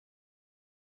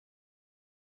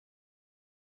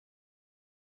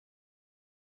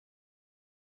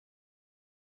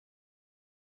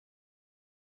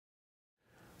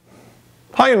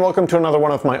Hi and welcome to another one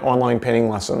of my online painting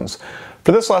lessons.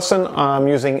 For this lesson I'm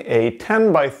using a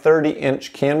 10 by 30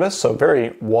 inch canvas, so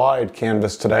very wide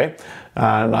canvas today,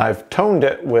 and I've toned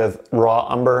it with raw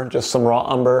umber, just some raw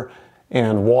umber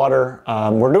and water.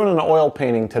 We're doing an oil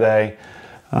painting today,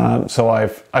 so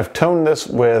I've toned this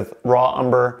with raw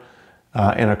umber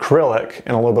and acrylic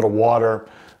and a little bit of water.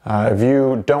 If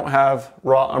you don't have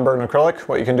raw umber and acrylic,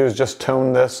 what you can do is just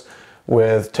tone this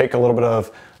with, take a little bit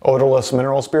of odorless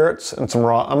mineral spirits and some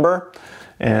raw umber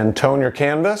and tone your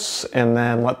canvas and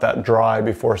then let that dry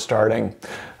before starting.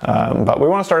 But we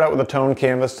want to start out with a toned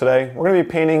canvas today. We're going to be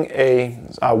painting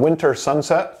a winter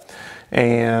sunset,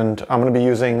 and I'm going to be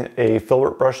using a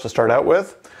filbert brush to start out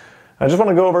with. I just want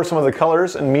to go over some of the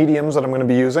colors and mediums that I'm going to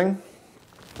be using.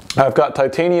 I've got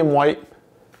titanium white,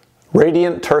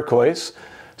 radiant turquoise,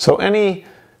 so any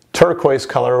turquoise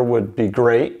color would be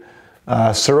great,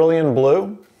 cerulean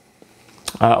blue,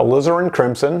 alizarin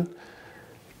crimson,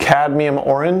 cadmium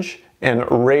orange, and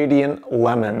radiant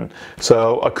lemon.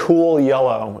 So a cool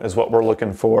yellow is what we're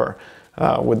looking for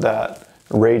with that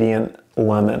radiant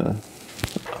lemon.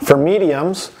 For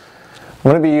mediums,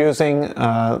 I'm going to be using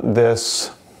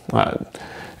this,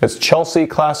 it's Chelsea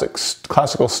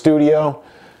Classical Studio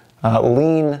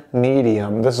lean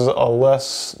medium. This is a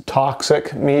less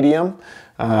toxic medium,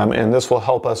 and this will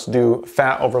help us do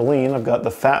fat over lean. I've got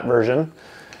the fat version.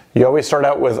 You always start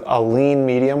out with a lean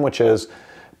medium, which is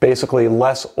basically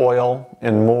less oil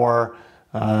and more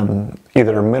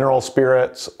either mineral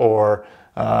spirits or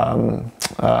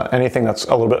anything that's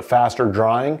a little bit faster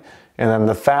drying. And then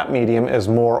the fat medium is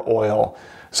more oil.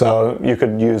 So you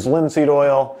could use linseed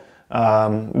oil.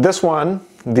 This one,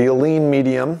 the lean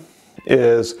medium,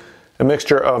 is a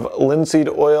mixture of linseed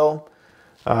oil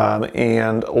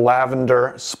and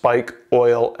lavender spike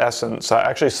oil essence. It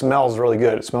actually smells really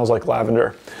good. It smells like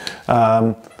lavender.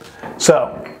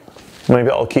 So maybe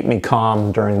it'll keep me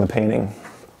calm during the painting.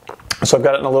 So I've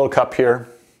got it in a little cup here.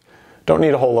 Don't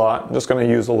need a whole lot. I'm just going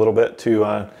to use a little bit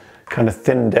to kind of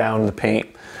thin down the paint.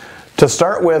 To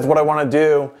start with, what I want to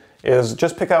do is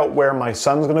just pick out where my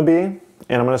sun's going to be,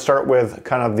 and I'm going to start with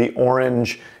kind of the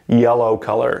orange yellow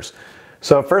colors.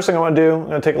 So first thing I want to do, I'm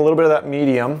going to take a little bit of that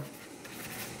medium.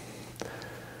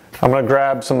 I'm going to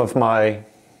grab some of my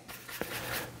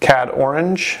cad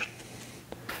orange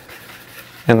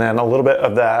and then a little bit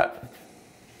of that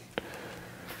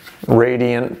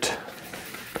radiant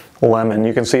lemon.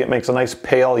 You can see it makes a nice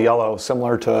pale yellow,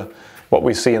 similar to what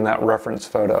we see in that reference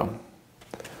photo.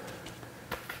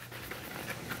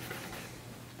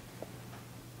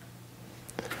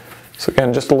 So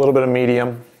again, just a little bit of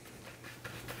medium.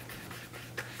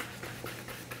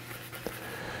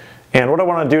 And what I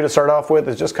want to do to start off with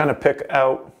is just kind of pick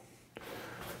out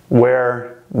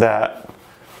where that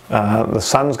the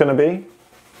sun's going to be.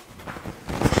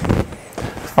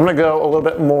 I'm going to go a little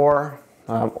bit more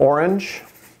orange.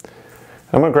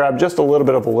 I'm going to grab just a little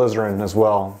bit of alizarin as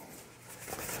well.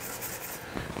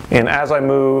 And as I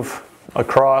move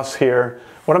across here,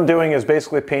 what I'm doing is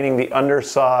basically painting the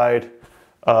underside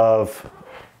of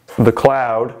the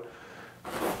cloud.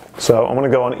 So I'm going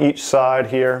to go on each side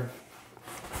here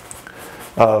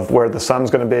of where the sun's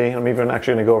going to be. I'm even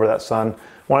actually going to go over that sun. I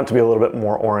want it to be a little bit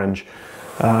more orange.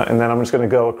 And then I'm just going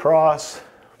to go across.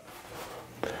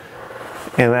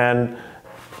 And then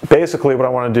basically what I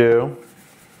want to do,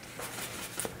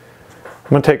 I'm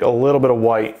going to take a little bit of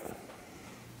white,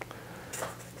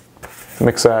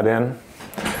 mix that in.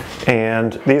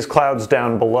 And these clouds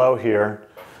down below here,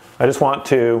 I just want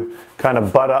to kind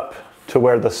of butt up to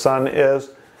where the sun is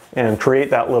and create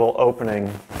that little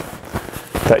opening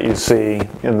that you see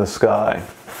in the sky.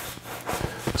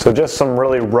 So just some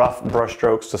really rough brush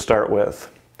strokes to start with.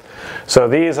 So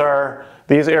these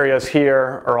areas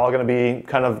here are all going to be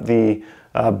kind of the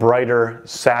brighter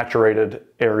saturated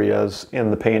areas in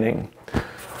the painting.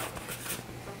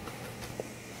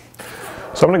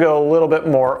 So I'm going to go a little bit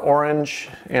more orange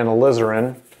and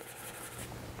alizarin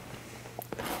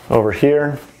over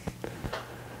here.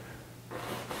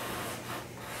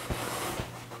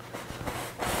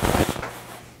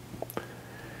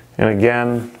 And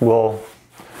again, we'll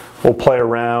play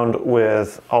around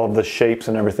with all of the shapes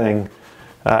and everything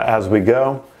as we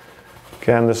go.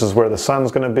 Again, this is where the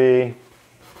sun's going to be.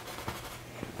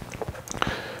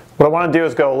 What I want to do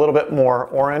is go a little bit more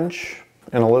orange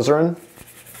and alizarin.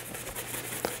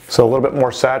 So a little bit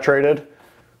more saturated.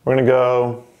 We're going to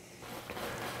go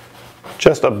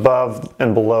just above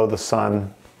and below the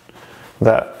sun,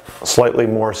 that slightly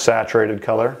more saturated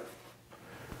color.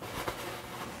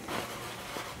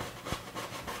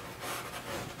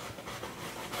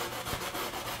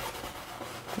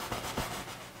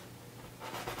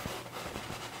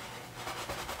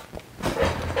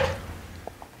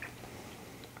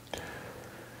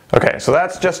 Okay, so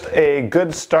that's just a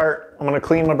good start. I'm going to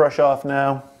clean my brush off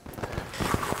now.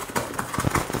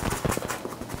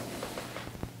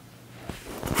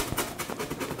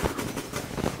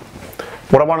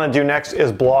 What I want to do next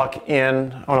is block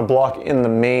in, I want to block in the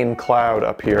main cloud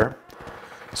up here.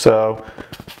 So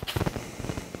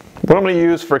what I'm going to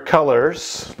use for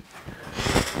colors,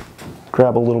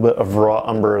 grab a little bit of raw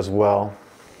umber as well.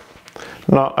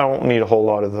 I don't need a whole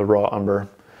lot of the raw umber,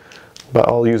 but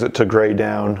I'll use it to gray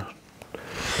down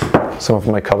some of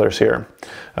my colors here.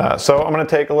 So I'm going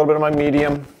to take a little bit of my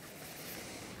medium.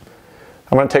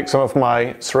 I'm going to take some of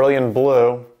my cerulean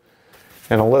blue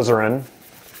and alizarin.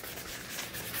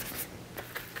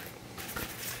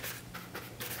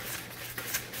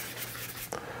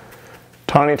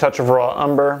 Tiny touch of raw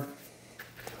umber,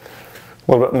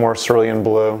 a little bit more cerulean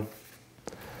blue,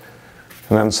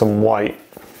 and then some white.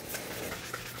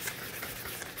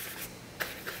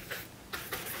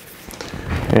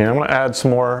 And I'm going to add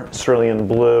some more cerulean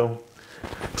blue,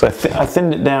 because I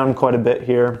thinned it down quite a bit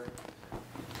here.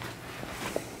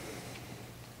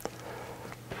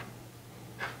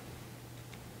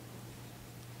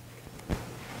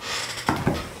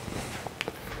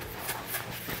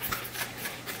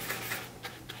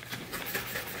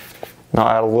 I'll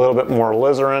add a little bit more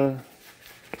alizarin.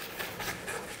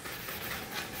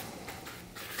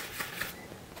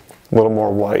 A little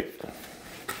more white.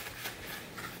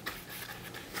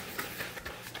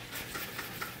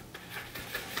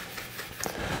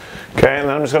 Okay, and then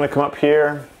I'm just going to come up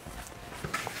here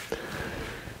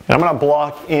and I'm going to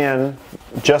block in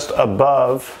just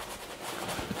above,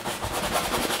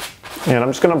 and I'm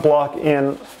just going to block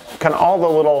in kind of all the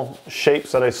little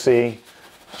shapes that I see.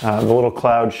 The little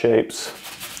cloud shapes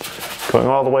going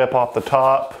all the way up off the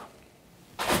top.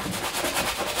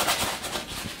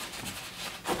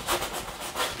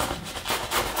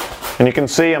 And you can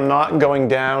see I'm not going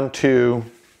down to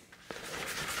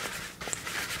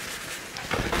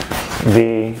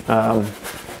the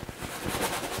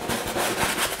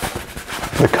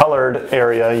colored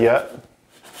area yet.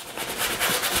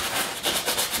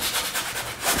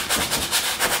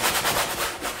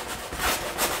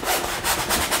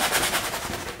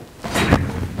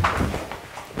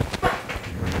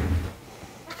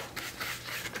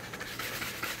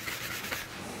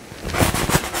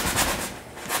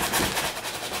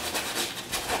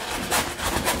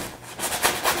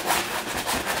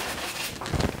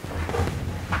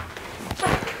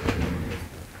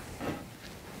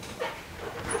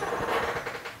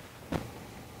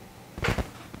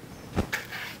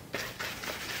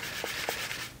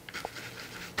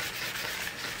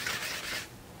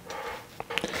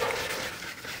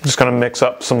 I'm just going to mix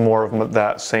up some more of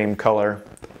that same color.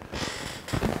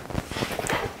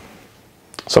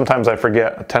 Sometimes I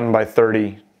forget a 10 by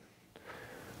 30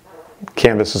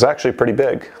 canvas is actually pretty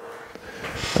big.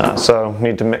 So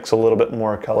need to mix a little bit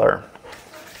more color.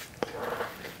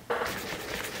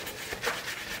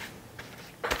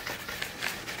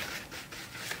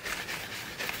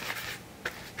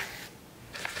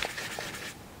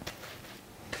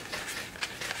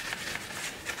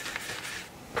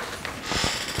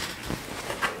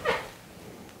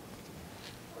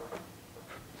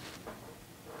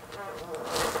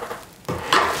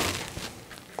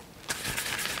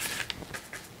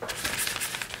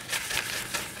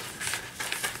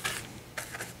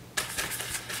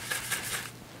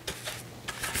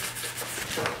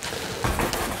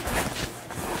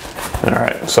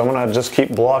 Alright, so I'm going to just keep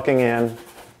blocking in.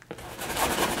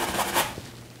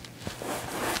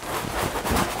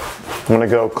 I'm going to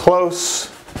go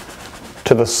close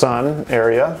to the sun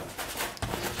area,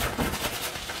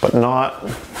 but not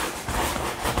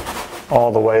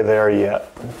all the way there yet.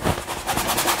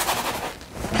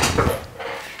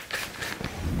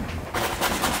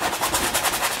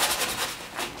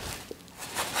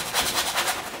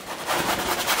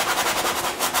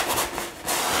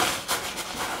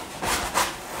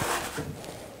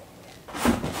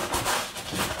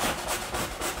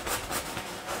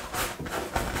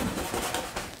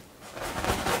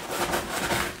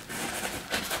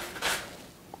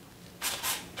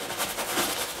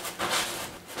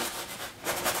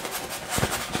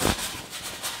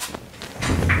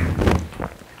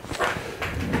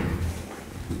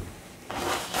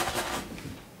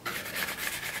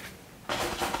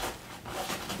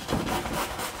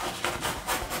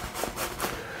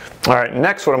 All right,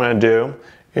 next what I'm going to do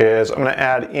is I'm going to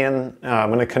add in, I'm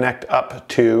going to connect up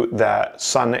to that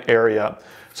sun area.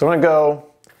 So I'm going to go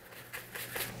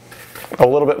a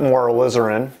little bit more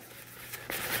alizarin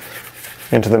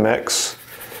into the mix.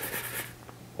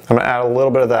 I'm going to add a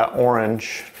little bit of that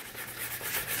orange.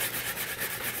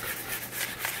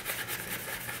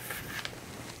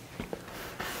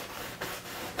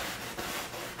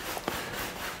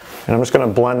 And I'm just going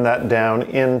to blend that down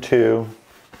into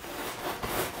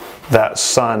that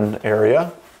sun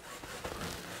area.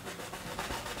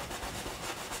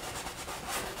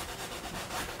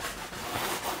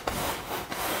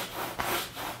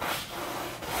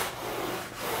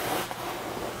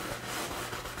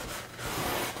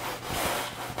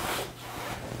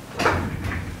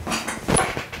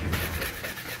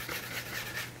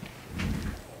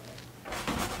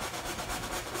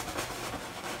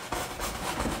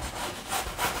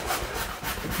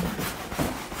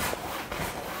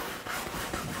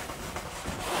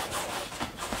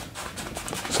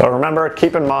 So remember,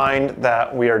 keep in mind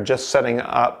that we are just setting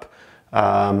up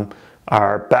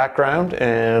our background,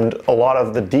 and a lot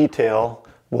of the detail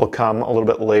will come a little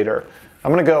bit later.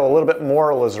 I'm going to go a little bit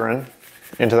more alizarin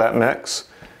into that mix,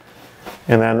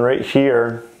 and then right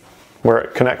here where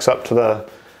it connects up to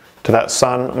that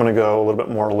sun, I'm going to go a little bit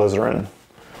more alizarin.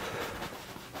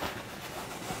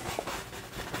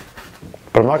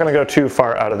 But I'm not going to go too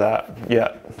far out of that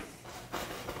yet.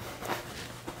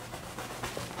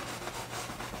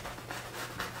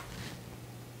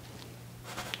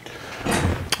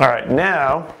 All right,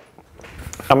 now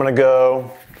I'm going to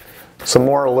go some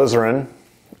more alizarin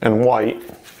and white.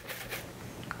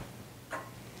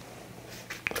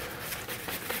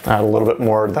 Add a little bit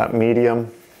more of that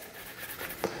medium.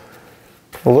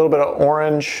 A little bit of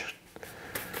orange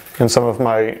and some of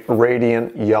my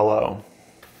radiant yellow.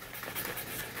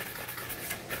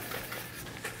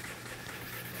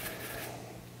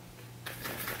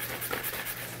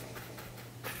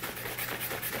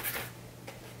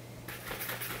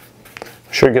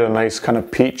 Should get a nice kind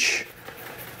of peachy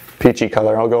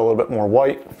color. I'll go a little bit more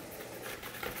white.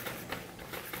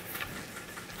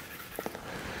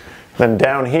 Then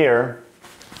down here,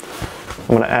 I'm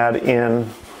going to add in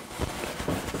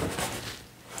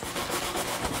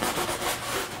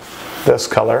this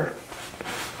color.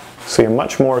 See a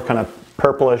much more kind of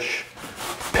purplish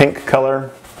pink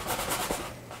color.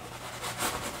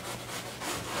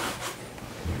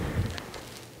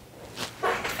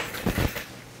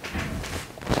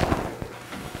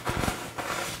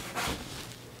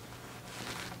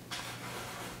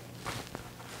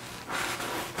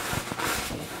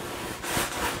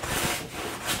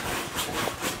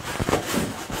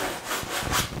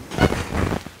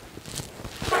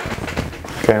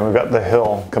 Okay, we've got the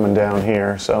hill coming down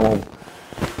here, so we'll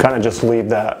kind of just leave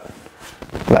that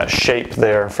shape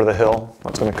there for the hill.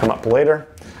 That's going to come up later.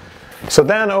 So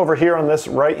then over here on this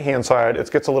right hand side,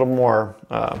 it gets a little more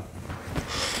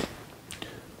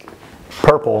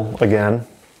purple again.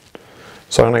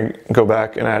 So I'm going to go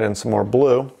back and add in some more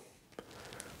blue.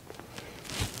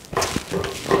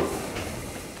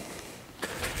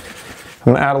 I'm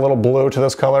going to add a little blue to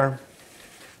this color,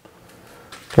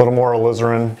 a little more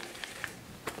alizarin,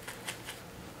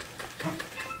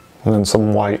 and then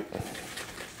some white.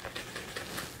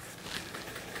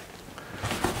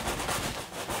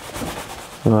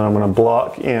 And then I'm going to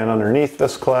block in underneath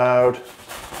this cloud,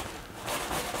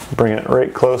 bring it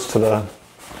right close to the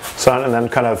sun, and then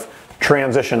kind of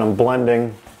transition and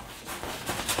blending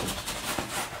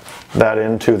that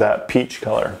into that peach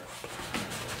color.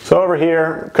 So over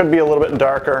here, could be a little bit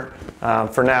darker.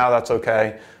 For now, that's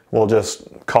okay. We'll just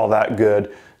call that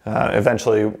good.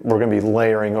 Eventually, we're going to be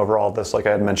layering over all this like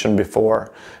I had mentioned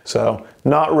before. So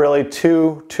not really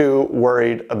too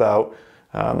worried about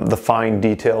the fine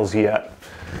details yet.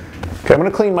 Okay, I'm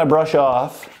going to clean my brush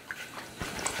off.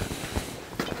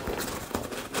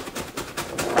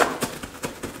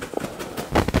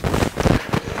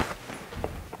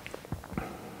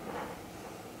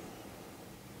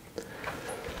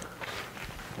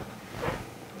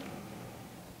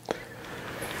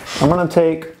 I'm going to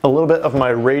take a little bit of my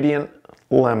Radiant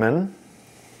Lemon.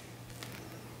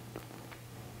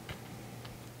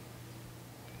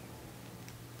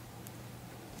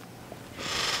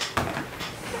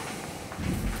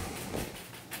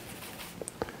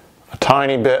 A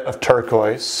tiny bit of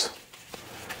turquoise.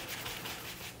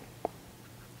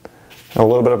 A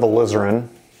little bit of alizarin.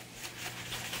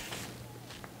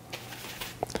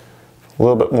 A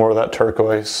little bit more of that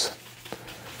turquoise.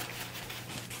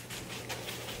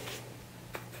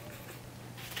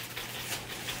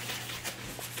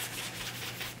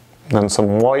 Then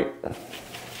some white.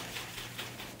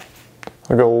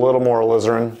 I'll go a little more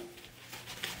alizarin.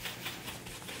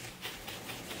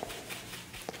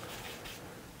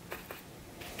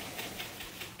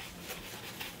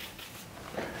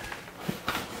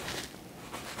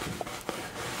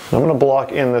 I'm going to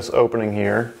block in this opening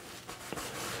here.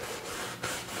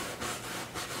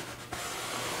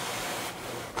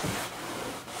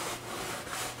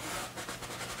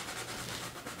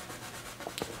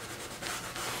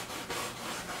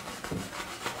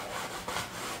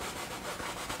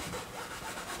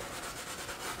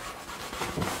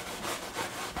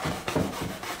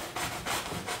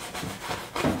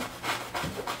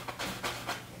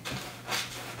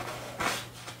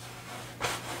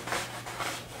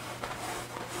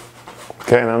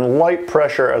 Okay, and then light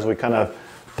pressure as we kind of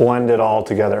blend it all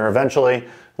together. Eventually,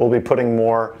 we'll be putting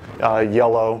more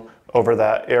yellow over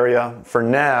that area. For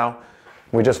now,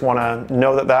 we just want to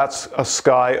know that that's a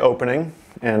sky opening,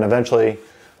 and eventually,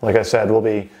 like I said, we'll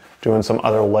be doing some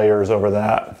other layers over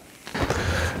that.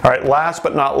 All right, last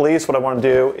but not least, what I want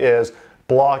to do is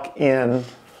block in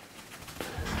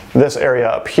this area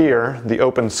up here, the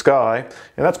open sky,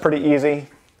 and that's pretty easy.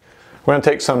 We're going to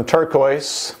take some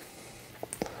turquoise,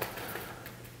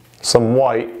 some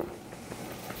white,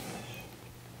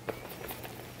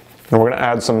 and we're going to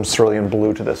add some cerulean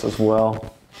blue to this as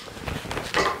well.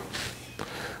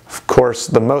 Of course,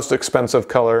 the most expensive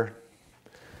color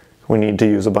we need to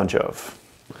use a bunch of.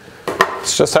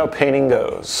 It's just how painting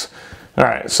goes. All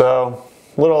right, so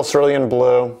a little cerulean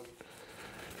blue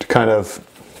to kind of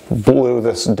blue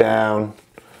this down.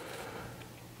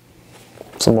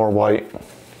 Some more white.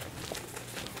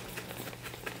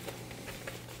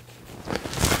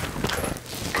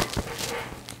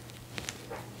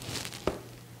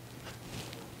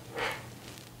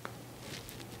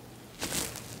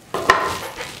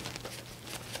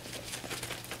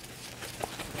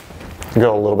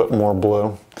 Go a little bit more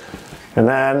blue. And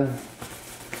then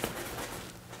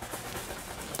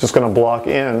just going to block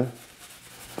in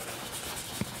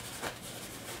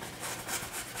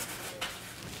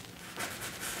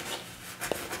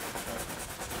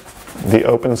the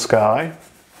open sky.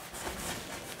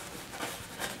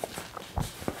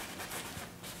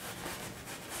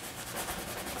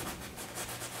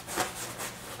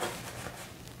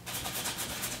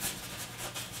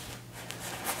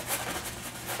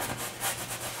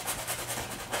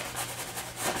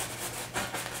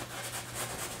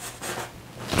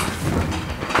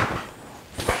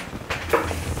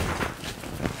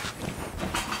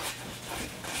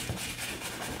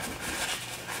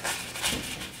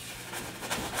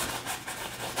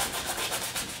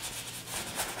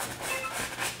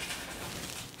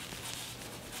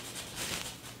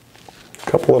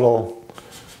 Couple little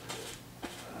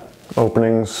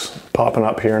openings popping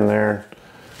up here and there,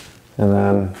 and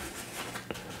then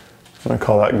I'm going to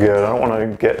call that good. I don't want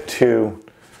to get too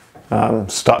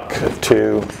stuck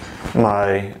to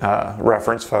my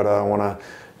reference photo. I want to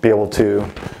be able to,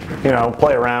 you know,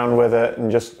 play around with it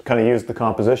and just kind of use the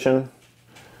composition.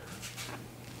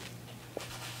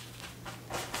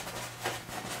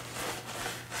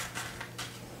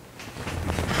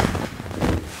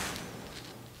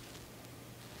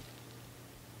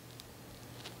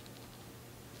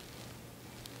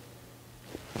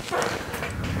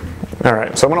 All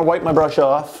right, so I'm going to wipe my brush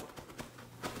off.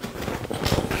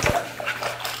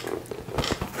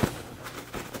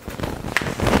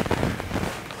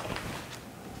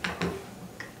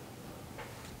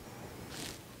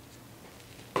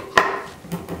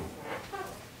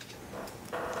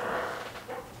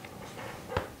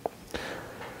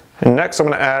 And next I'm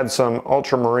going to add some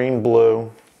ultramarine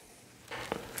blue.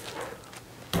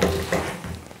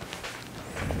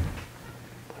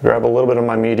 Grab a little bit of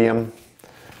my medium.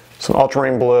 Some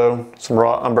ultramarine blue, some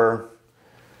raw umber,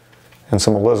 and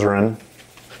some alizarin.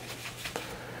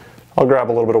 I'll grab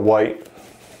a little bit of white.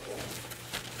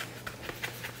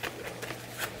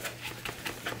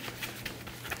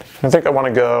 I think I want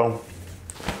to go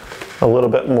a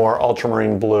little bit more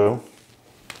ultramarine blue.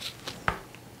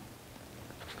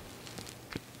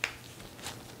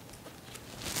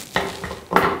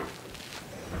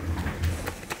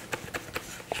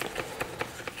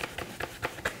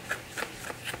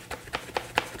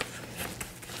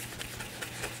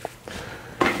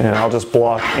 And I'll just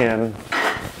block in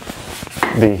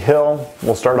the hill.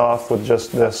 We'll start off with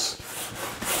just this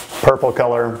purple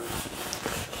color.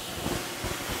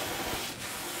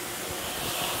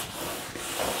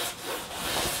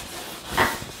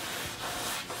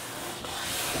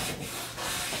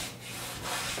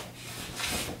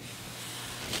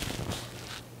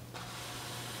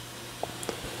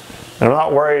 And I'm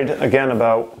not worried again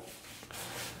about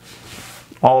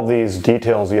all of these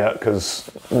details yet, because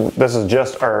this is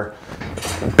just our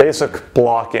basic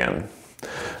block in.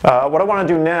 What I want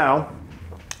to do now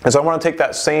is I want to take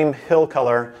that same hill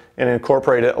color and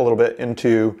incorporate it a little bit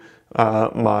into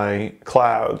my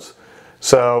clouds.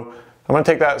 So I'm going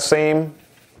to take that same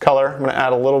color, I'm going to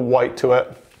add a little white to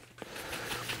it,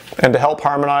 and to help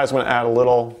harmonize I'm going to add a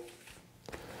little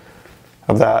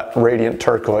of that radiant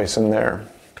turquoise in there.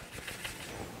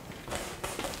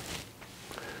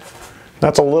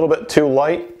 That's a little bit too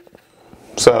light,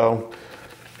 so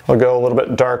I'll go a little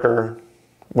bit darker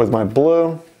with my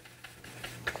blue.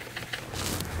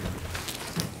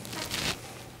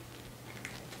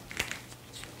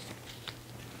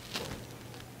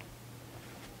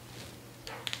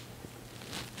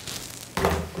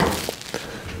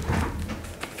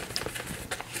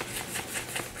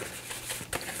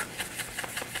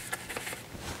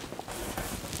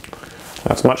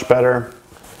 That's much better.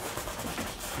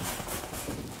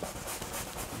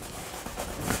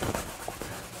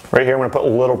 Right here I'm going to put a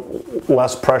little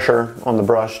less pressure on the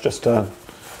brush just to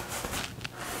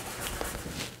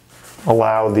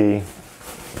allow this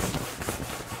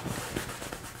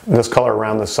color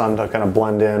around the sun to kind of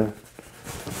blend in.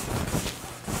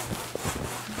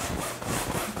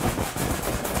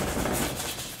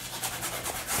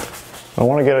 I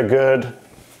want to get a good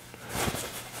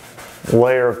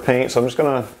layer of paint, so I'm just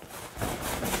going to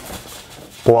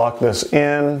block this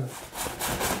in,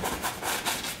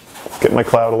 get my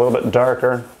cloud a little bit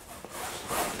darker.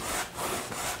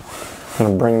 I'm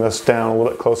going to bring this down a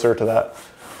little bit closer to that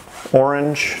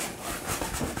orange.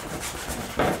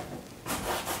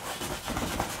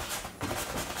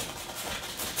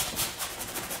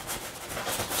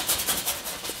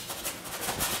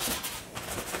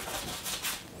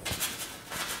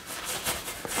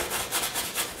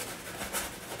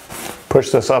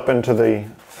 Push this up into the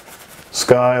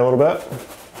sky a little bit.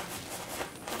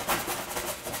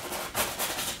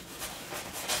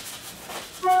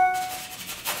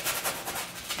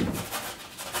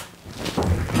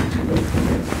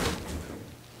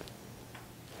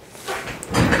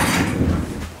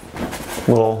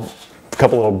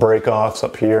 Couple little break-offs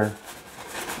up here.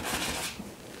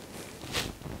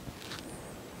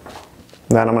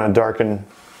 Then I'm going to darken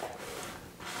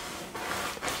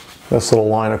this little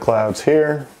line of clouds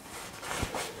here.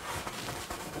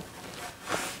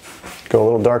 Go a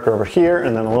little darker over here,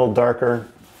 and then a little darker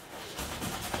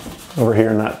over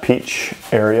here in that peach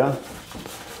area.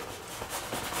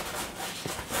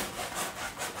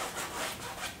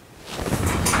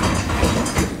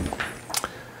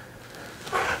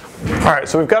 Alright,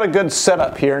 so we've got a good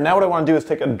setup here. Now what I want to do is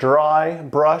take a dry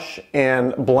brush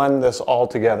and blend this all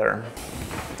together.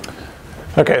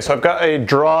 Okay, so I've got a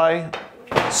dry,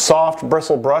 soft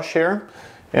bristle brush here.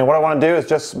 And what I want to do is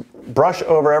just brush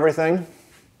over everything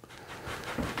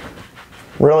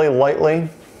really lightly.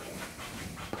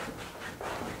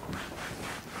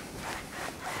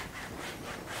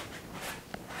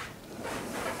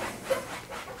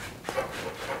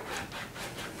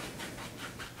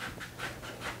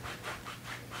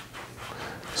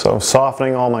 So I'm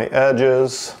softening all my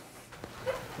edges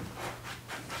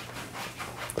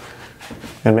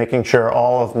and making sure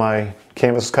all of my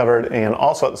canvas is covered, and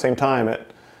also at the same time it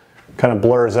kind of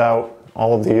blurs out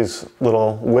all of these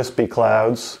little wispy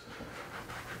clouds.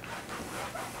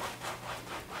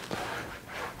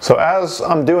 So as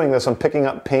I'm doing this, I'm picking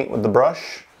up paint with the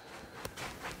brush,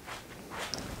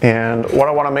 and what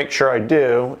I want to make sure I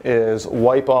do is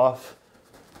wipe off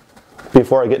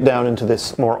before I get down into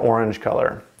this more orange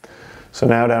color. So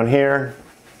now down here,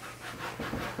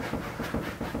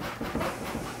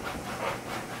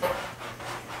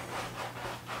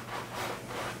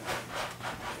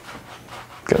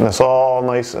 getting this all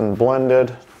nice and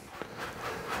blended.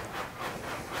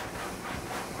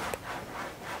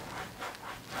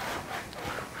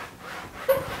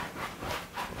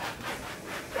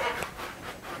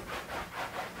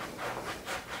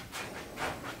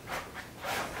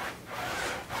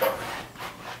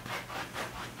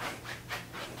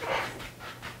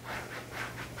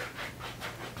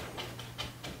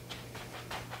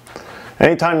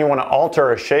 Anytime you want to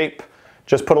alter a shape,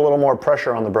 just put a little more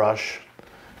pressure on the brush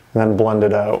and then blend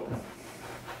it out.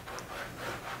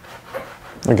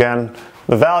 Again,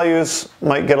 the values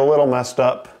might get a little messed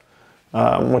up,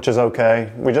 which is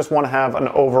okay. We just want to have an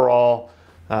overall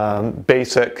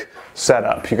basic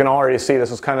setup. You can already see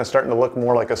this is kind of starting to look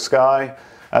more like a sky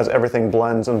as everything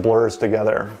blends and blurs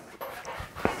together.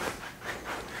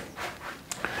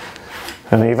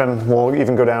 And we'll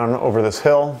even go down over this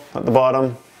hill at the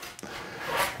bottom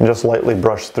and just lightly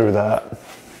brush through that.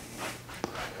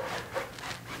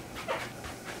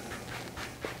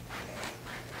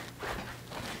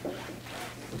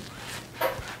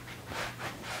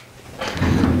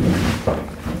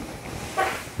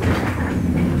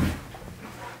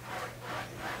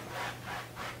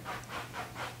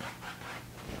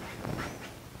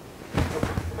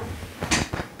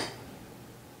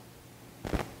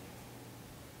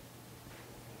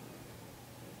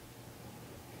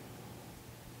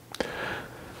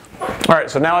 Alright,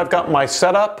 so now I've got my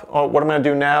setup. What I'm going to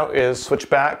do now is switch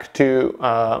back to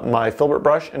my filbert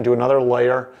brush and do another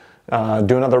layer,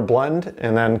 do another blend,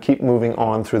 and then keep moving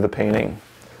on through the painting.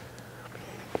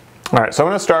 Alright, so I'm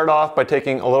going to start off by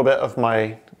taking a little bit of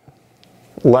my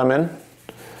lemon,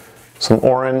 some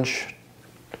orange,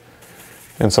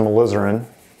 and some alizarin.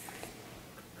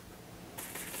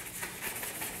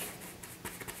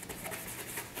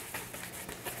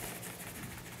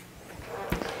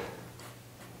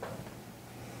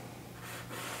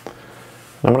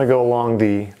 I'm going to go along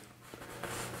the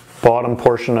bottom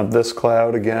portion of this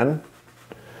cloud again.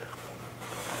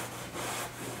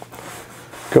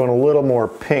 Going a little more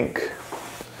pink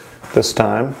this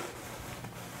time.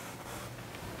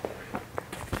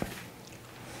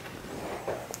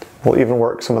 We'll even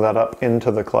work some of that up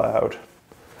into the cloud.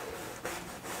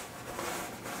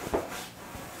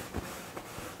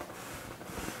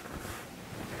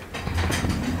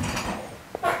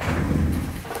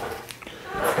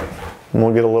 And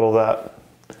we'll get a little of that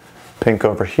pink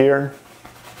over here.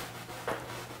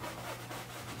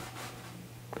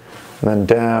 And then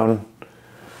down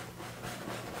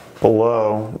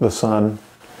below the sun.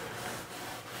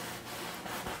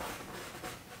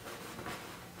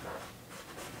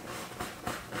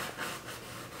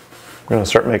 I'm going to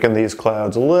start making these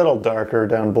clouds a little darker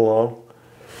down below,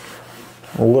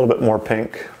 a little bit more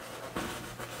pink.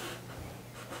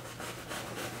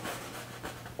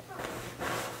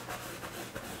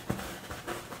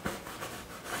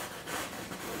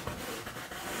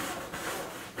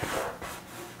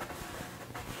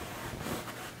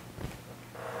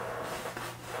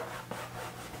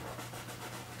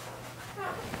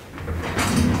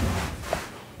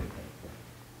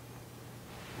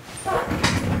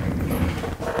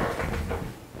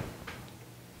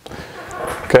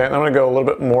 Okay, and I'm going to go a little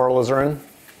bit more alizarin,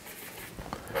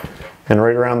 and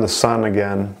right around the sun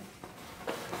again.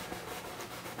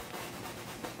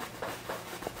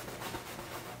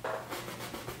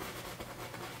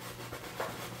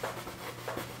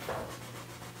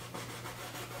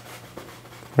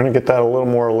 I'm going to get that a little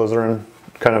more alizarin,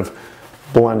 kind of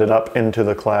blend it up into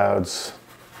the clouds.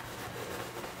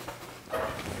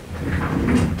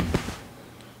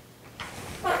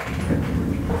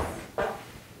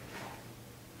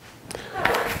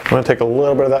 I'm going to take a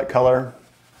little bit of that color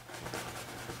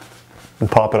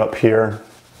and pop it up here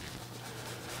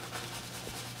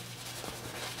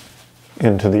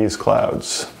into these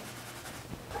clouds.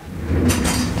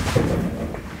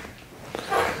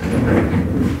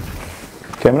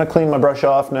 Okay, I'm going to clean my brush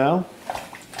off now.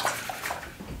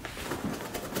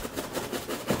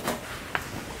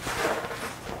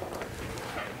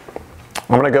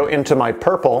 I'm going to go into my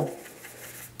purple,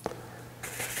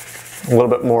 a little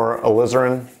bit more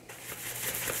alizarin.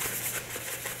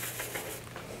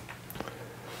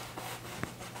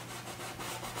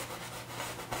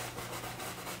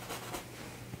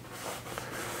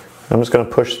 I'm just going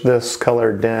to push this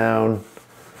color down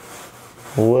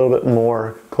a little bit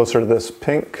more, closer to this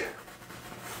pink.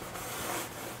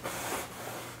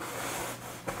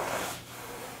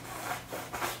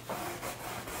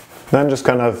 Then just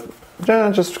kind of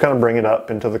bring it up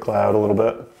into the cloud a little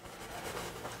bit.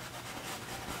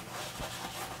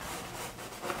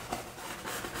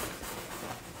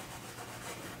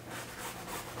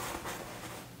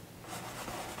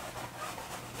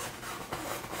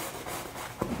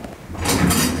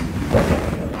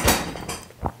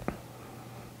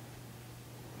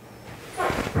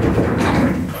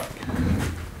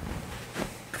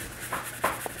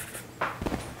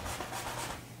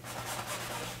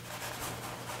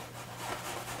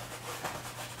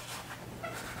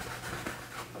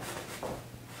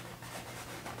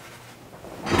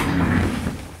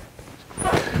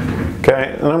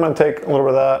 Okay, and I'm going to take a little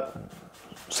bit of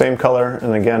that same color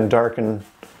and again darken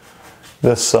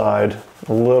this side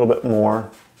a little bit more.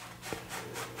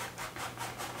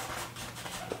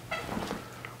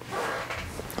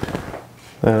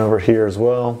 And over here as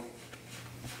well.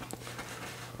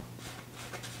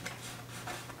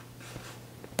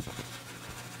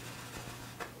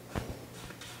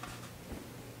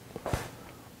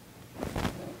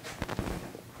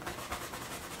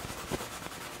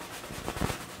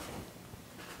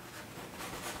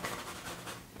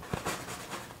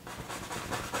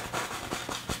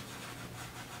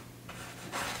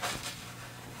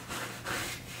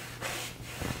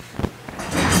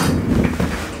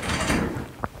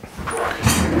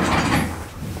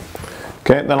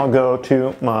 Okay, then I'll go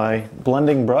to my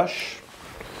blending brush.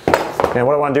 And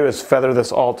what I want to do is feather this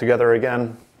all together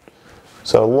again.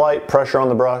 So light pressure on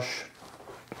the brush,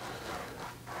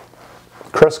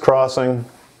 crisscrossing.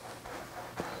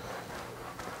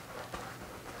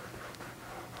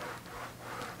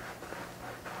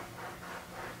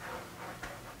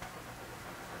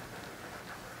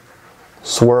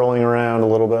 Swirling around a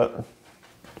little bit.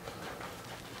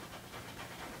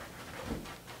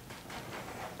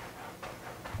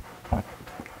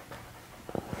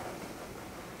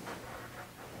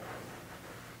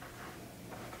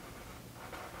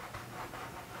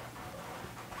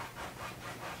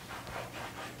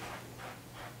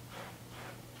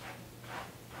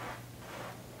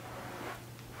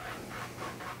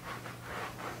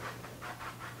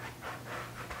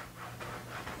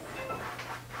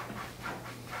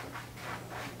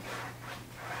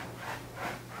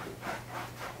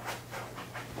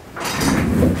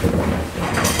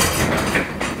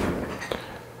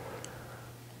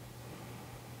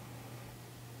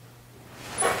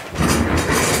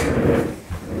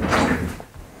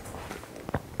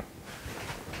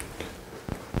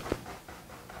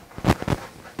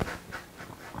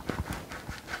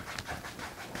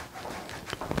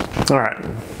 All right,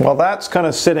 while that's kind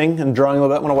of sitting and drying a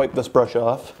little bit, I'm going to wipe this brush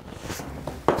off.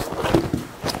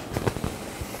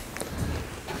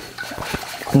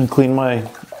 I'm going to clean my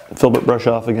filbert brush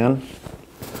off again.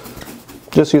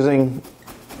 Just using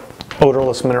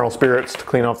odorless mineral spirits to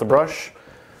clean off the brush.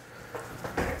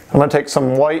 I'm going to take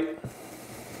some white,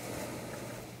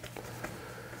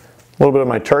 a little bit of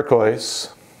my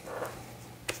turquoise,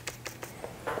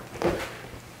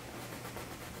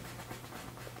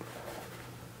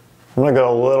 I'm going to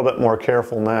go a little bit more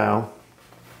careful now.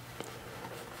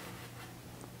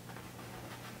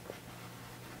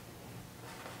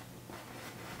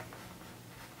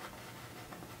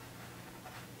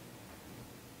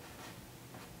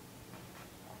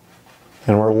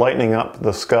 And we're lightening up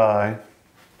the sky.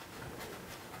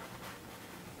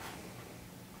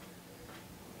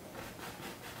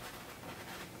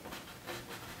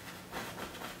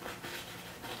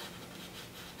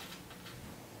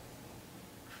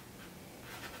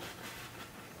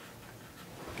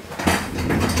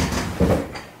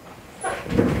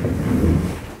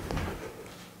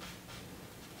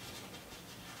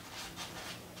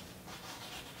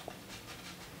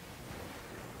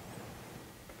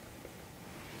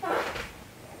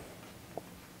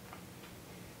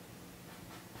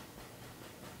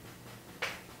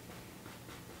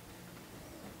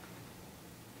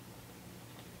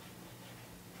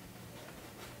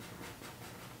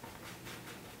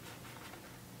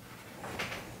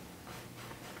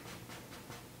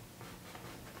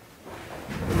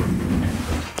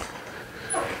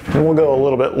 And we'll go a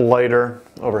little bit lighter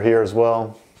over here as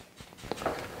well.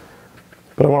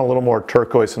 But I want a little more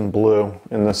turquoise and blue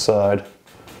in this side.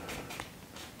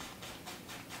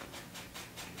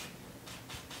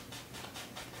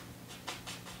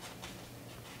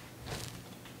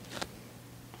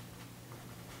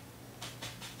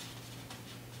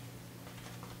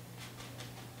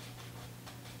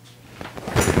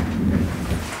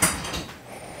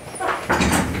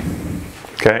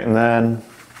 Okay, and then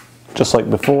just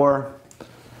like before,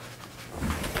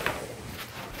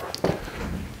 I'm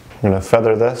going to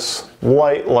feather this.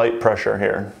 Light pressure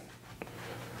here.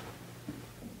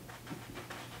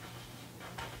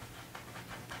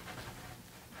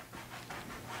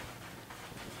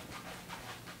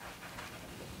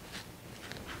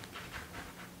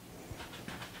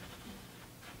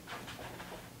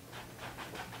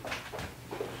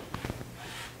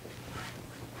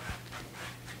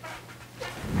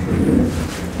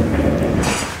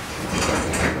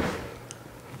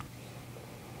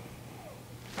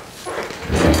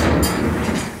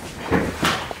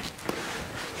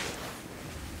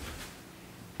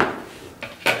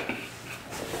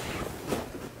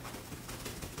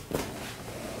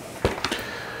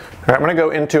 All right, I'm going to go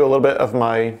into a little bit of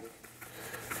my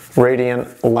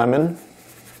Radiant Lemon.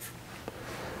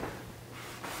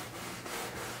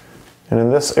 And in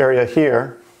this area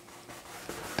here,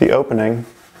 the opening,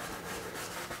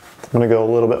 I'm going to go a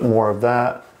little bit more of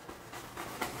that.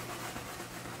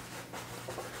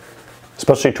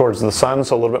 Especially towards the sun,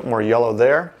 so a little bit more yellow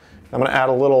there. I'm going to add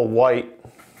a little white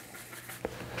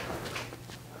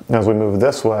as we move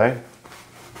this way.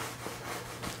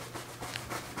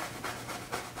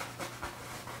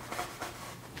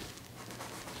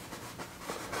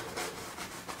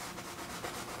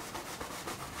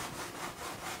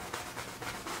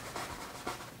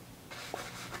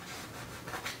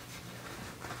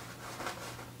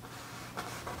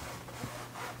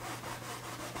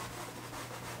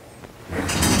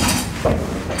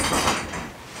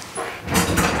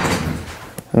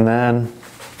 And then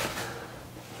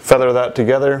feather that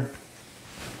together.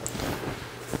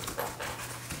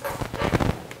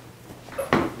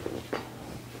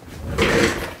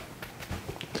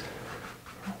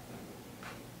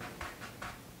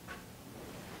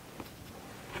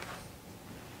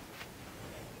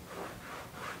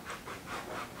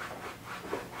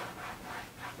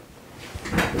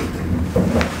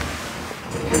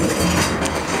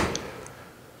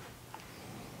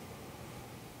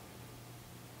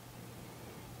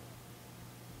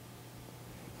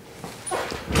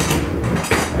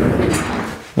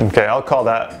 Okay, I'll call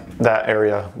that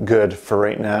area good for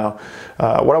right now.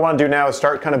 What I want to do now is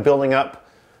start kind of building up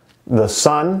the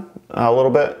sun a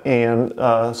little bit and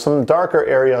some darker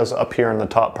areas up here in the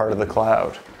top part of the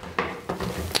cloud.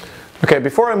 Okay,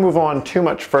 before I move on too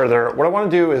much further, what I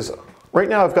want to do is, right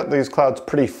now I've got these clouds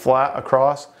pretty flat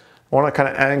across. I want to kind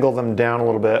of angle them down a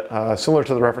little bit, similar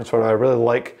to the reference photo. I really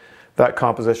like that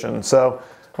composition. So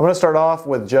I'm going to start off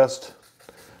with just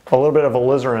a little bit of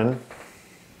alizarin.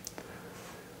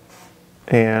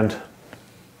 And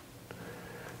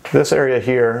this area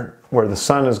here, where the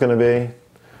sun is going to be,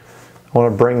 I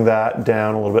want to bring that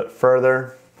down a little bit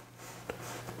further.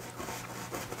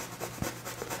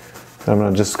 I'm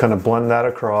going to just kind of blend that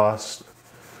across.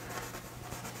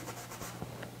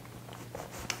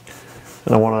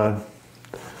 And I want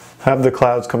to have the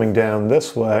clouds coming down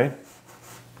this way.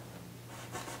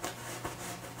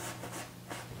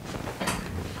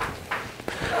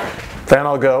 Then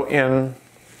I'll go in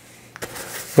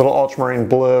little ultramarine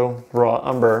blue, raw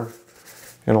umber,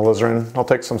 and alizarin. I'll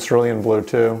take some cerulean blue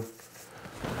too.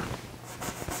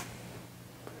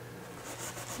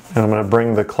 And I'm going to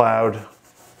bring the cloud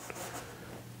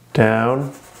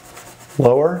down,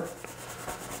 lower,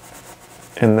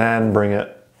 and then bring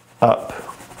it up.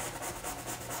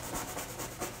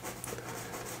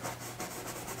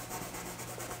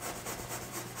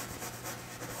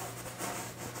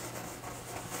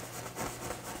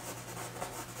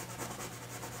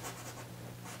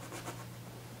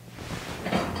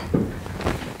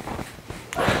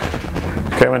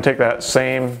 Okay, I'm going to take that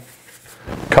same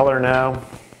color now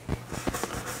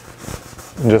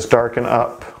and just darken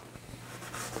up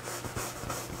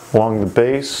along the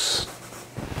base.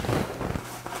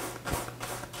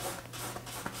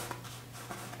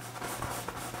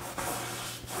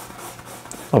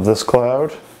 Of this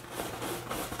cloud.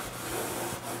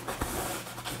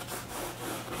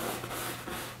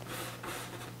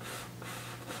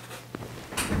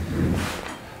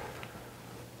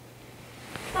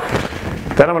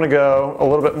 Then I'm going to go a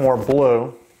little bit more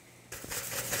blue,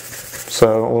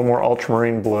 so a little more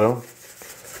ultramarine blue,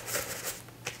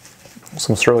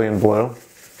 some cerulean blue.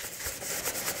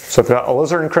 So I've got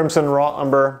alizarin crimson, raw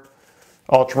umber,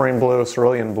 ultramarine blue,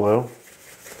 cerulean blue.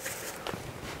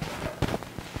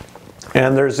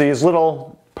 And there's these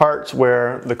little parts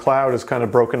where the cloud is kind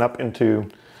of broken up into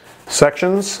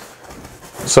sections.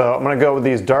 So I'm going to go with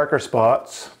these darker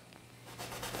spots.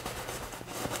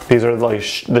 These are like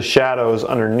the shadows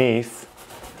underneath.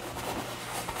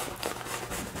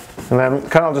 And then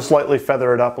kind of just lightly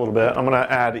feather it up a little bit. I'm going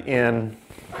to add in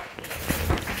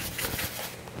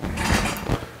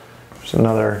just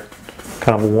another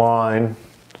kind of line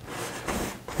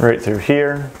right through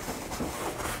here.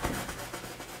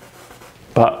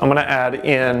 But I'm going to add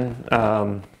in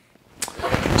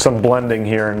some blending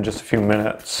here in just a few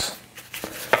minutes.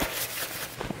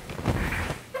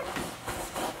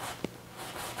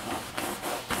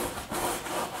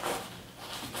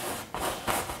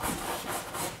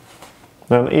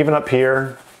 And even up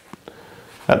here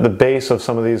at the base of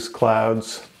some of these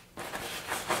clouds,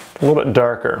 a little bit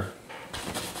darker.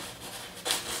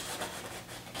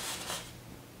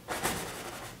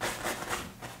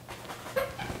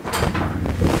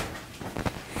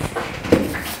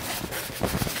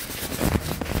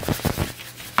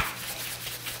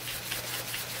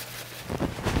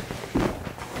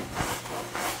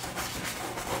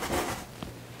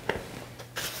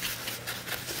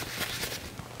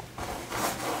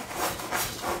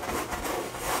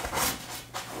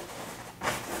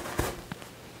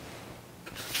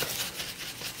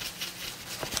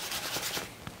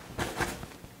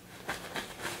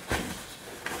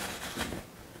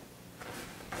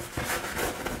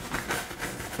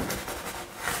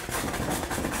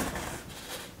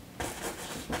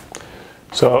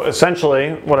 So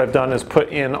essentially what I've done is put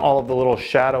in all of the little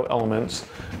shadow elements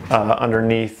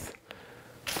underneath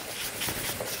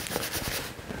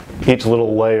each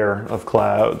little layer of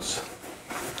clouds.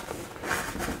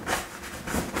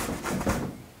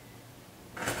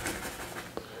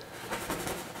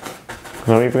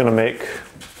 And I'm even going to make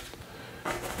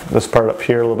this part up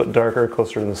here a little bit darker,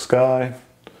 closer to the sky.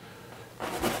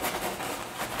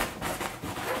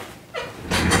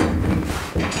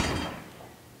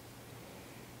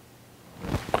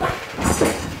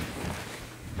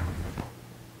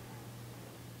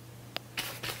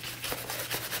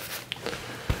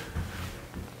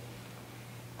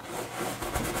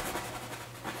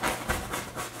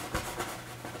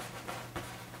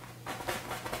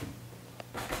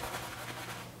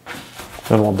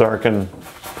 Then we'll darken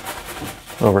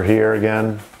over here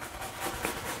again.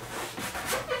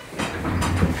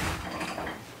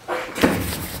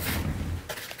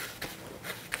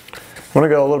 I'm going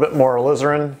to go a little bit more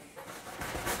alizarin.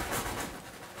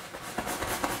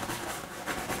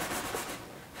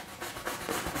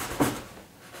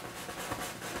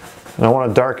 And I want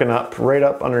to darken up right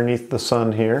up underneath the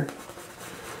sun here.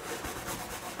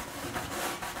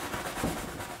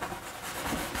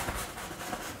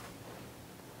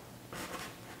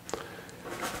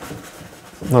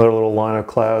 Another little line of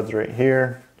clouds right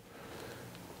here.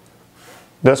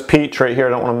 This peach right here I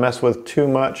don't want to mess with too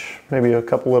much. Maybe a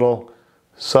couple little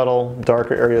subtle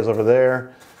darker areas over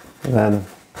there. And then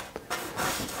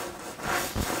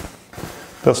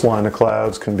This line of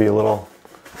clouds can be a little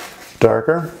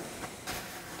darker.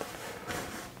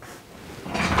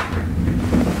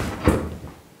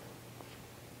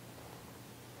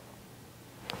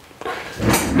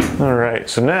 All right,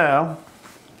 so now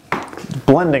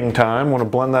blending time. I want to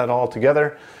blend that all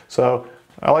together. So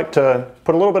I like to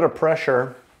put a little bit of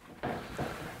pressure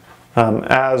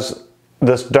as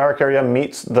this dark area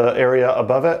meets the area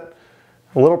above it.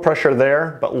 A little pressure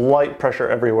there, but light pressure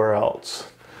everywhere else.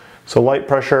 So light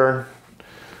pressure,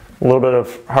 a little bit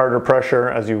of harder pressure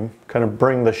as you kind of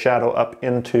bring the shadow up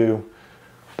into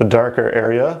the darker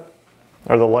area,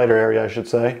 or the lighter area I should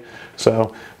say.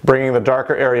 So bringing the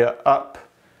darker area up.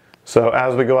 So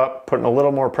as we go up, putting a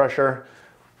little more pressure,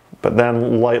 but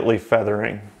then lightly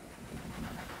feathering.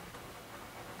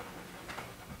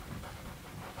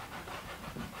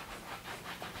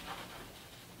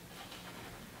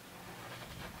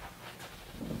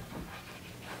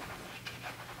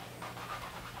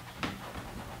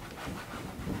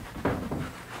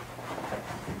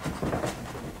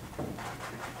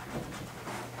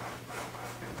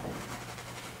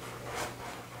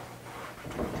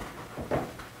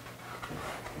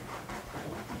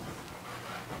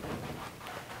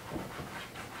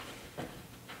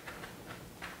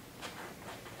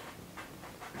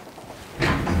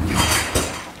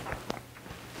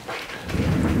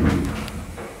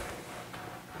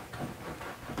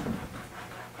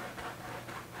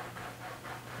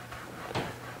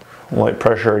 Light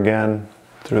pressure again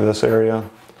through this area.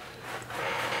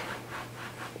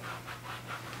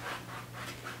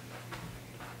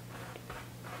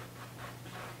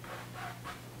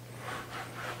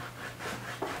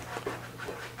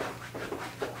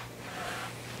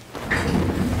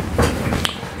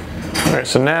 All right,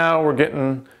 so now we're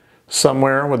getting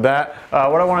somewhere with that.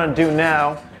 What I want to do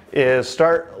now is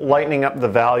start lightening up the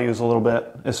values a little bit,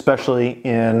 especially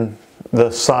in the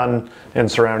sun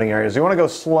and surrounding areas. You want to go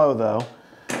slow though.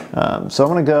 So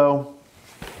I'm going to go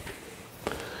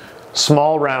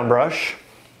small round brush.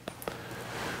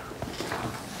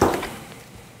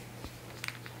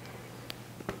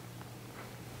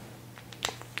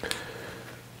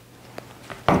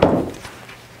 I'm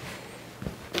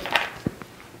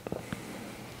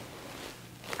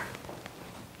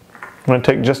going to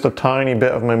take just a tiny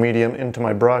bit of my medium into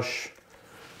my brush.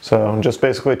 So just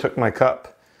basically took my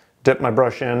cup, dipped my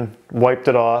brush in, wiped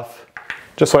it off,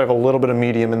 just so I have a little bit of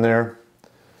medium in there.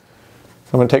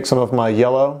 I'm going to take some of my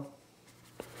yellow,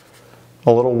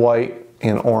 a little white,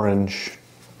 and orange.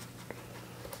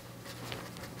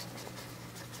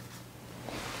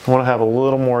 I want to have a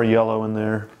little more yellow in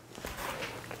there.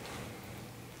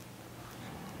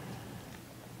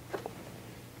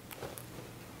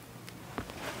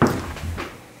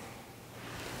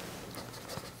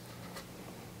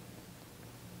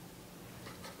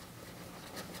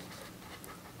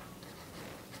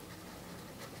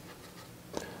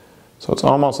 So it's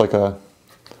almost like a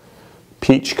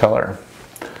peach color.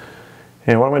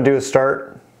 And what I'm going to do is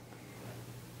start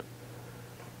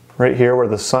right here where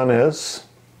the sun is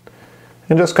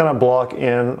and just kind of block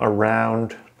in a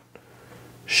round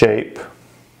shape.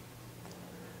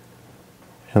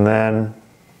 And then I'm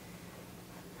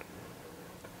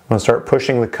going to start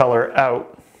pushing the color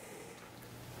out.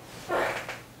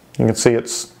 You can see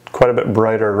it's quite a bit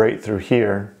brighter right through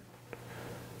here.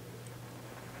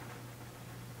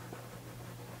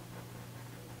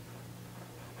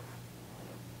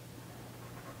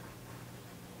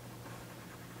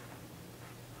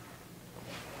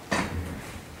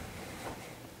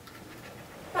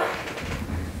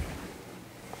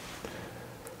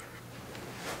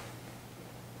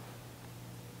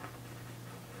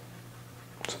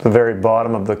 The very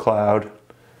bottom of the cloud,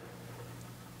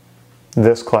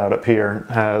 this cloud up here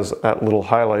has that little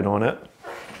highlight on it,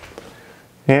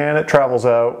 and it travels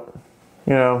out,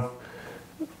 you know,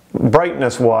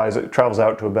 brightness wise it travels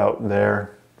out to about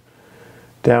there.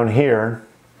 Down here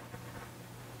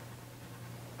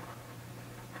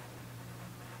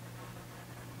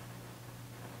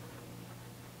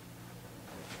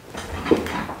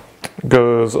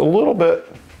goes a little bit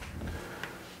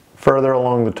further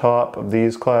along the top of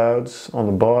these clouds on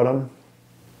the bottom.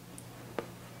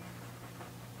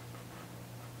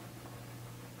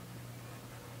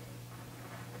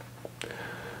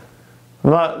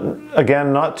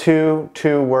 I'm not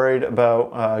too worried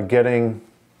about getting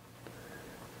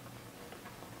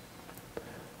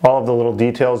all of the little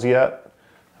details yet.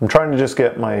 I'm trying to just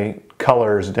get my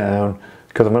colors down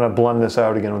because I'm going to blend this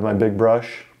out again with my big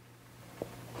brush.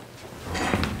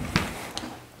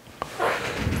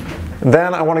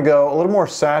 Then I want to go a little more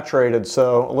saturated,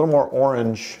 so a little more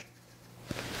orange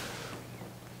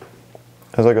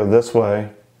as I go this way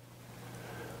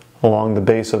along the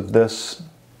base of this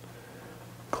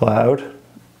cloud.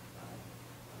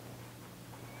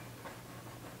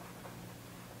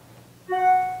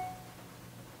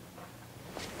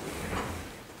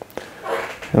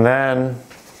 And then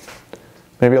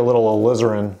maybe a little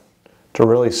alizarin to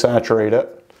really saturate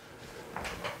it.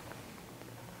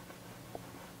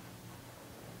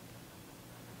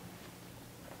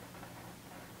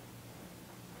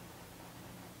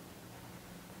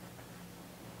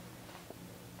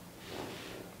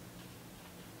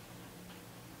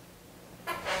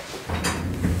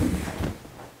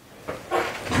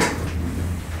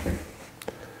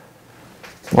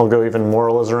 I'll go even more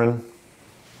alizarin.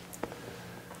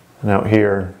 And out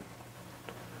here,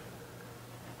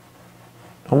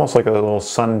 almost like a little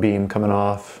sunbeam coming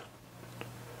off.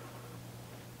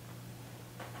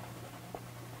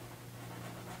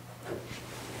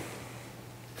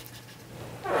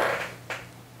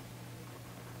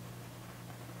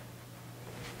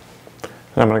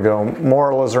 And I'm going to go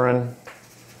more alizarin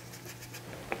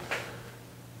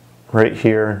right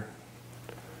here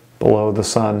below the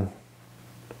sun.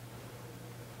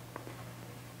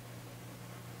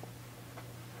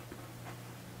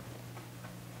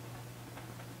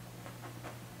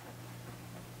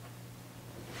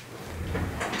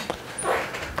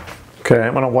 Okay,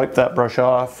 I'm going to wipe that brush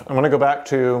off. I'm going to go back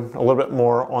to a little bit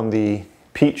more on the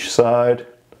peach side.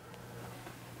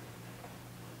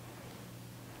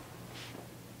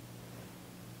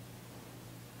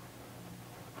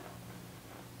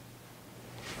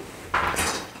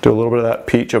 Do a little bit of that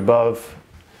peach above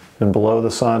and below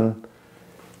the sun.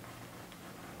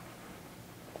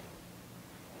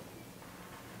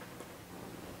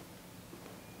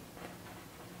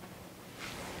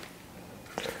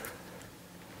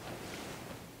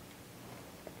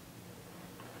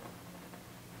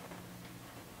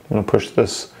 I'm going to push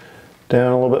this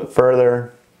down a little bit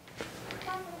further,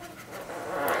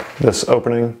 this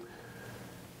opening,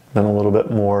 then a little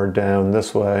bit more down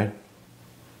this way.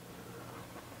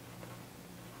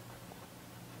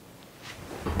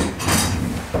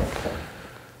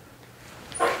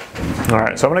 All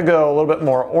right, so I'm going to go a little bit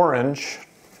more orange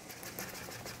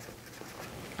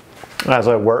as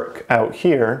I work out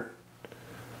here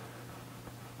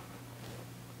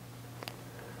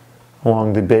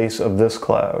along the base of this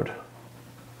cloud.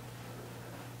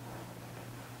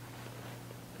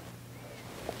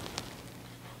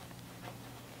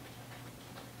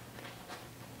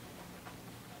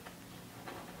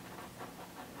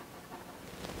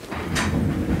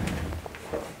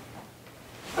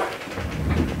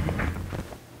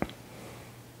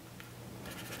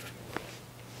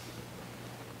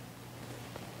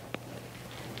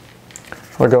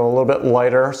 I'll go a little bit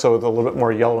lighter, so with a little bit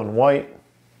more yellow and white.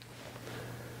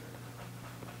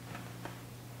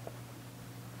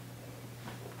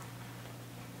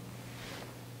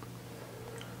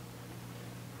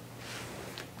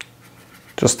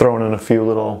 Just throwing in a few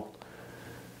little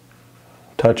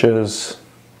touches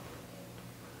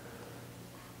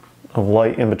of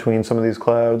light in between some of these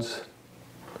clouds.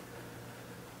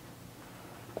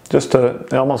 Just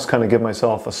to almost kind of give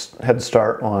myself a head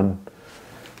start on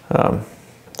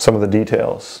some of the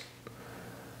details.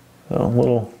 So a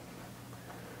little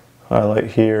highlight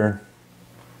here.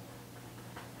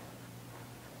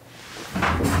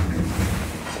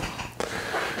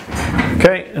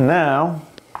 Okay, and now,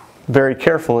 very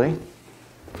carefully,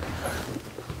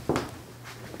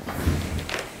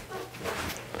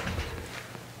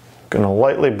 going to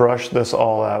lightly brush this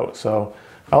all out. So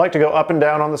I like to go up and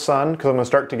down on the sun because I'm going to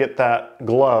start to get that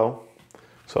glow.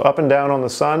 So up and down on the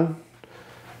sun,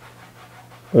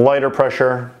 lighter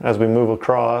pressure as we move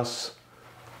across,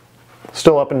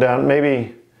 still up and down,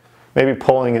 maybe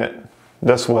pulling it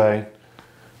this way,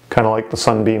 kind of like the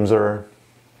sunbeams are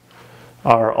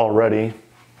already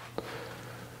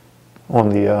on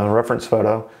the reference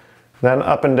photo. Then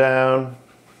up and down,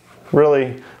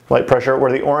 really light pressure.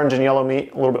 Where the orange and yellow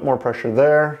meet, a little bit more pressure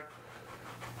there.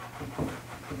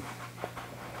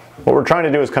 What we're trying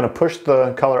to do is kind of push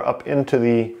the color up into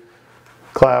the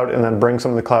cloud and then bring some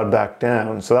of the cloud back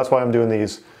down. So that's why I'm doing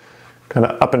these kind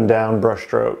of up and down brush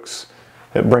strokes.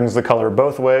 It brings the color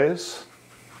both ways.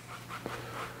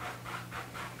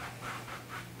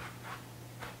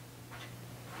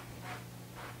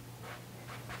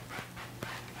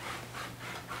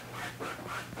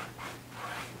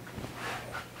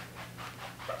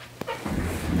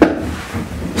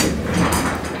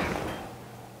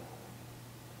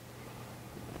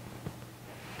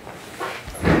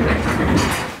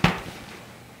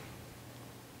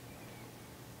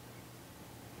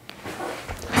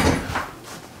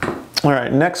 All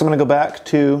right, next I'm going to go back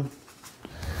to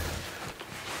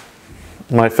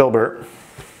my filbert.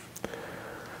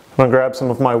 I'm going to grab some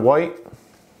of my white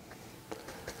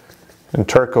and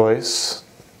turquoise.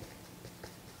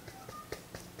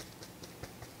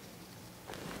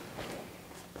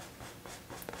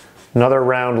 Another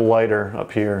round lighter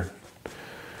up here.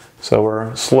 So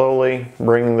we're slowly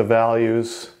bringing the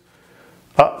values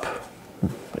up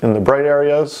in the bright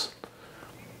areas.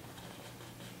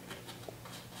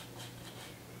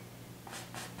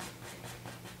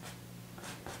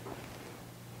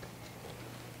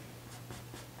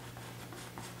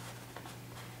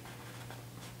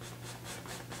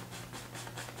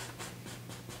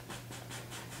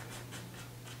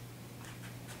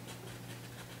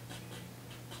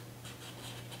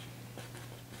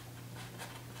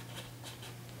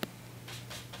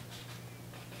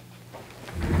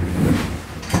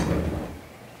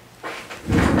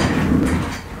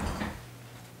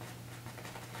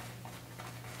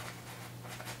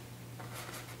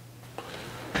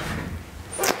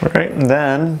 All right, and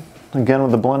then, again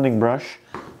with the blending brush,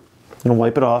 I'm going to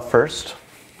wipe it off first.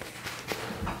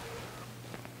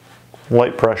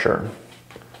 Light pressure.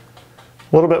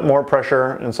 A little bit more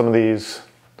pressure in some of these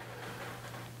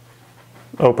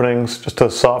openings just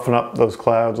to soften up those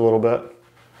clouds a little bit.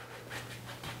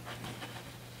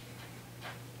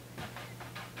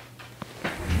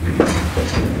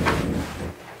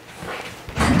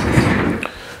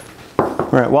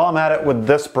 All right, while I'm at it with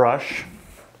this brush,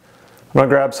 I'm going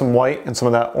to grab some white and some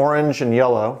of that orange and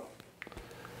yellow.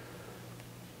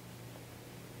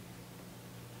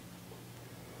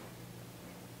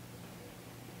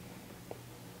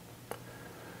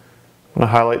 I'm going to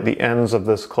highlight the ends of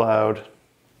this cloud.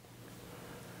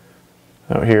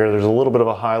 Out here, there's a little bit of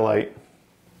a highlight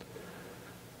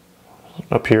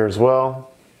up here as well.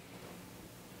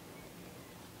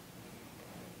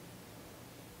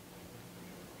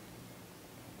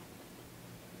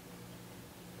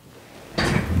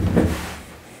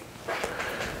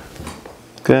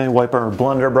 Okay, wipe our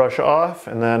blender brush off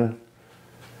and then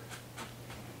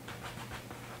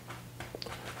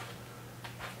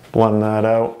blend that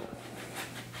out.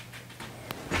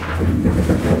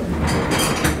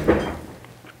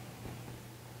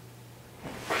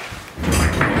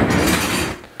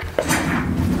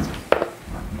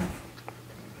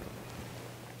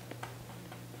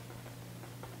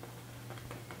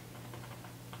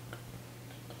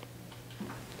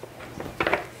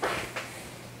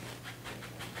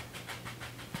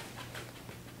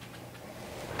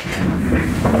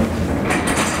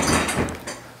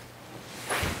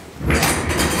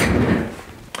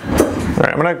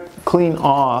 Alright, I'm going to clean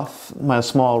off my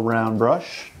small round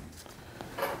brush.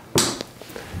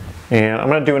 And I'm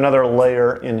going to do another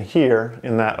layer in here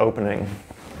in that opening.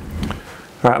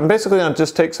 Alright, I'm basically going to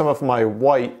just take some of my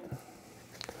white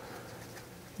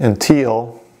and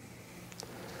teal,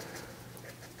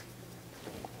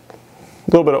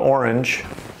 a little bit of orange.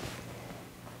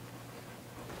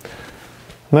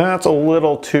 That's a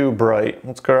little too bright.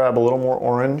 Let's grab a little more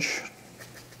orange.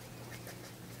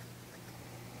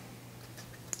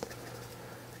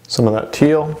 Some of that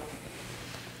teal.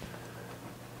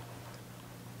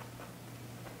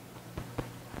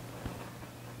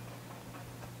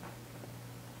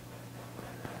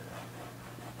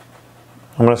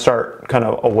 I'm going to start kind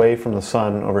of away from the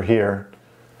sun over here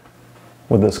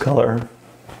with this color.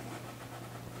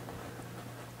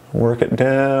 Work it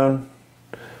down,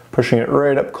 pushing it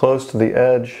right up close to the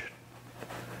edge,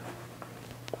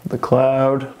 the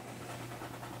cloud,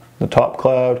 the top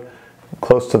cloud,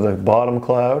 close to the bottom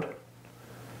cloud.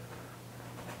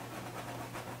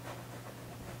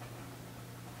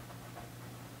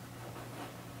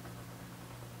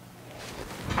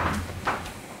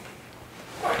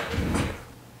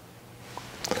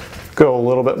 Go a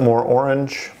little bit more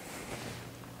orange.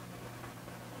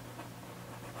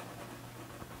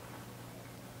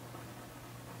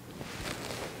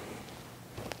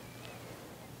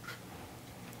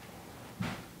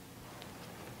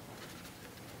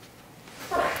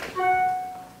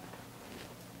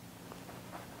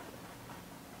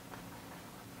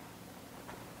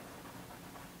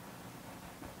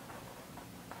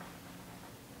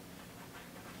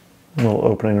 A little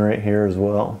opening right here as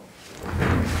well.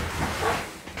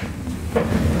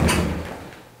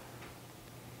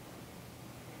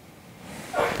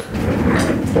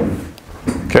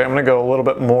 Okay, I'm going to go a little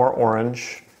bit more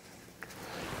orange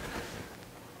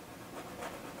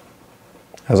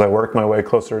as I work my way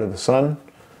closer to the sun.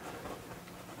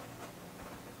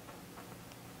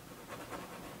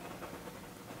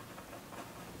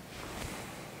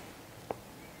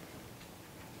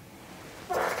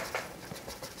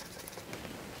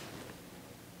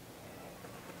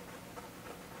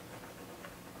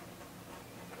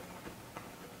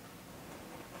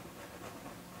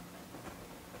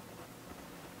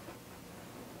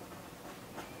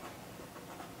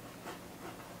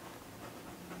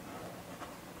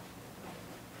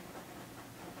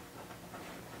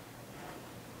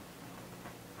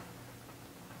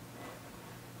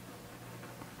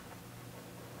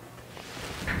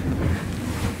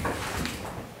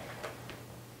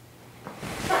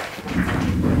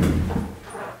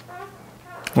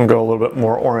 I'll go a little bit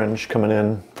more orange coming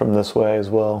in from this way as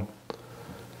well.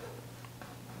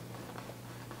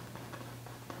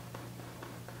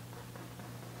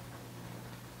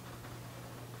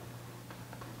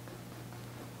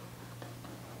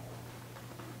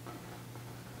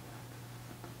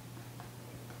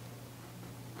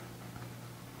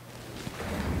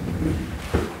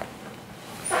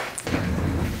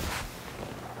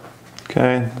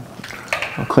 Okay,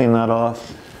 I'll clean that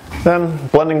off. Then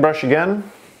blending brush again.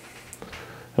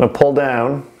 I'm going to pull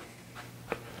down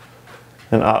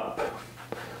and up.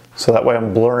 So that way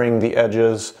I'm blurring the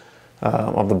edges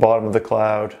of the bottom of the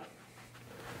cloud.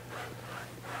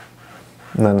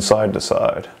 And then side to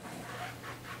side.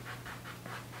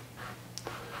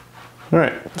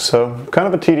 Alright, so kind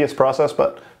of a tedious process,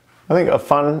 but I think a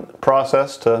fun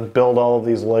process to build all of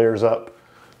these layers up.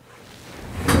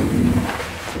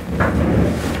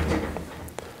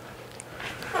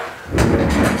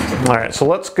 Alright, so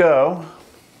let's go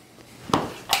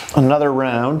another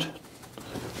round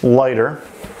lighter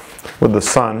with the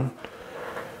sun.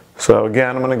 So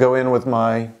again, I'm going to go in with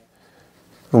my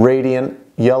radiant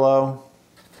yellow,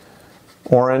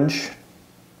 orange,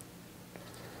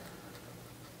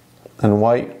 and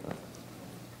white.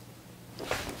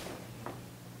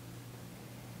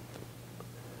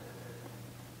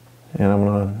 And I'm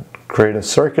going to create a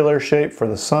circular shape for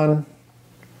the sun.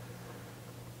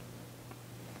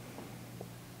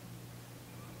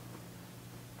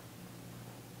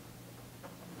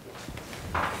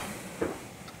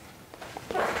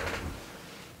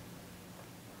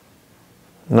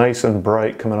 Nice and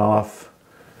bright coming off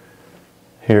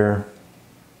here.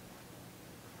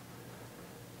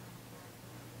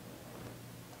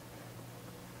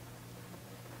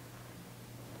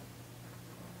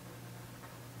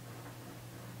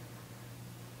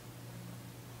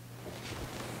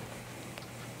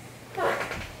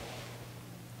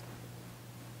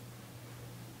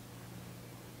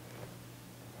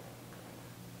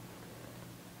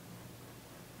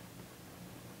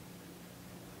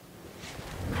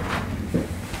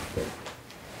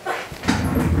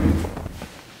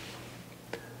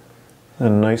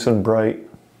 And nice and bright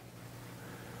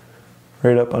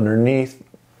right up underneath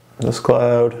this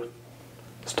cloud,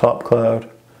 this top cloud.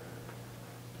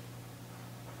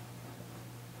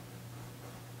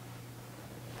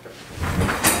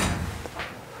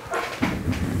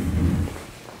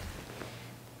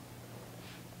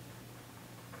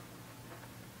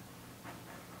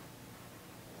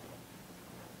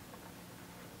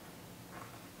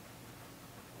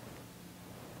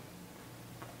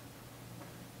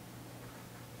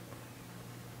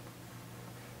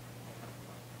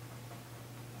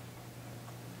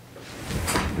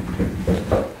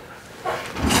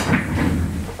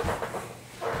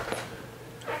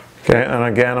 Okay, and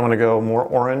again, I'm going to go more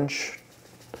orange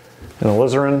and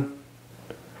alizarin.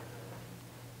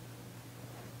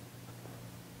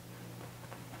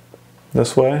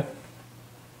 This way.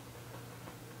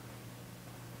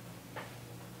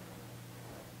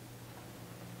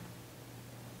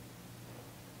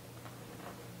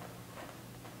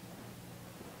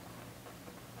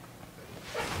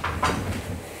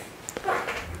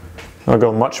 I'll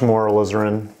go much more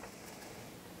alizarin,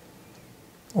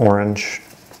 orange.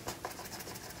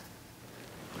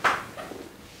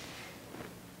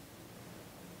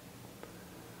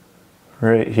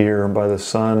 Right here by the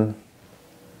sun.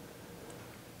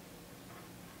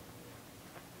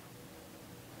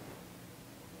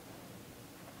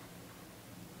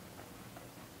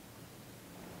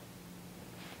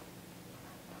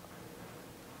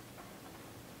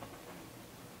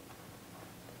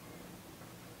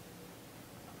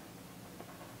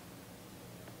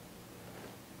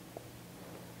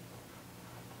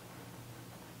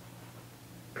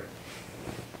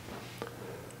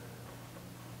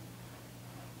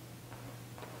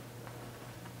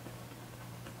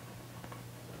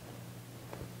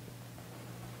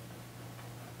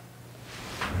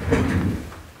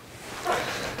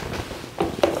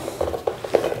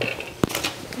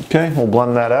 Okay, we'll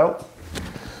blend that out.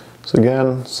 So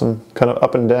again, some kind of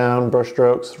up and down brush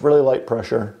strokes, really light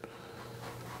pressure.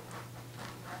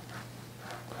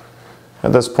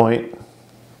 At this point,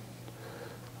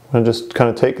 I'm going to just kind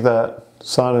of take that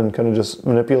sun and kind of just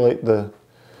manipulate the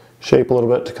shape a little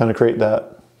bit to kind of create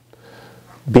that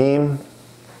beam.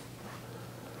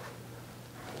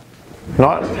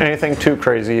 Not anything too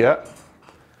crazy yet.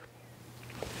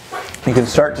 You can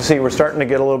start to see we're starting to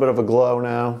get a little bit of a glow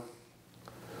now.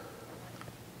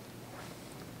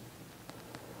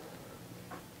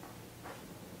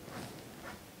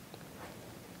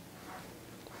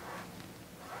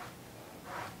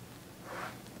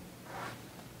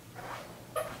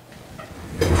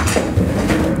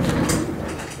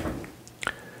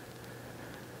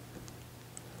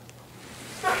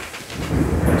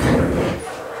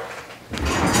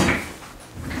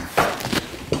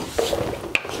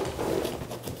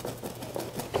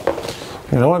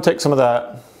 And I want to take some of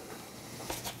that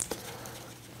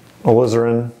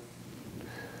alizarin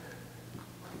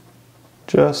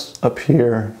just up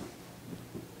here,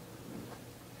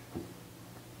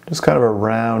 just kind of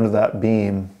around that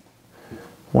beam. I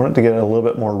want it to get a little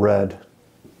bit more red.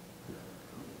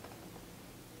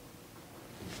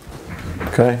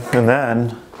 Okay, and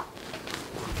then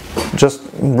just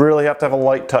really have to have a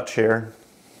light touch here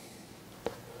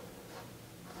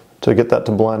to get that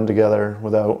to blend together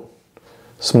without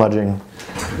smudging.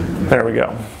 There we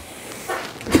go.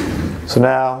 So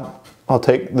now I'll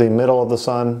take the middle of the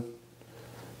sun,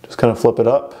 just kind of flip it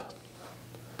up,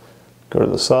 go to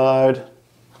the side.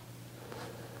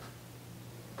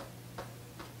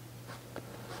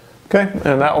 Okay,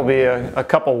 and that will be a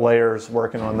couple layers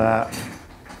working on that.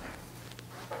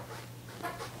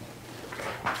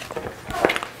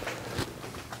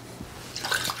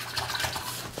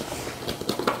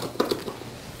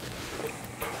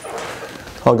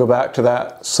 I'll go back to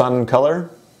that sun color.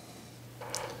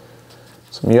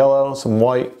 Some yellow, some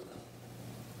white,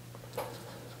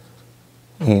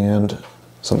 and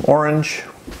some orange.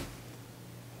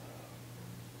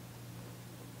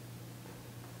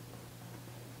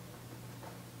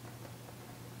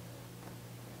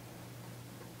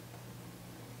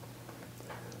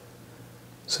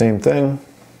 Same thing.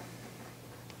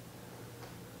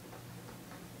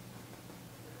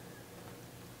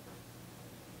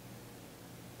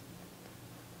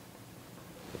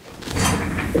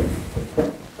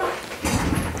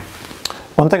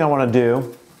 One thing I want to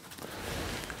do,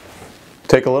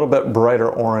 take a little bit brighter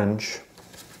orange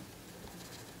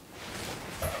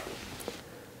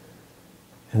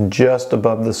and just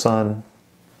above the sun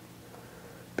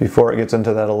before it gets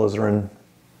into that alizarin.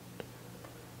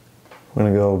 I'm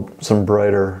going to go some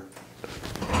brighter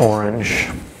orange,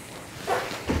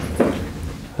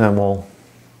 and we'll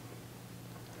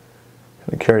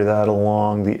kind of carry that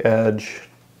along the edge.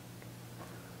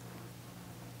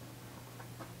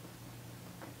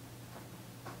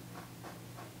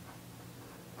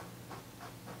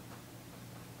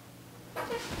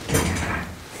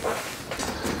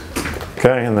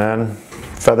 Okay, and then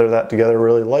feather that together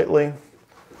really lightly.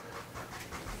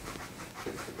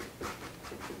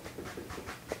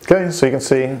 Okay, so you can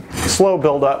see slow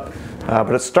build up,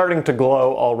 but it's starting to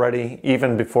glow already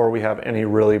even before we have any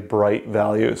really bright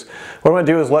values. What I'm going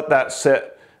to do is let that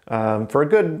sit for a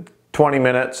good 20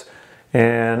 minutes,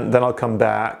 and then I'll come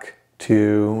back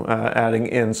to adding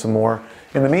in some more.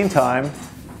 In the meantime,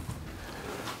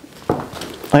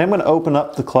 I am going to open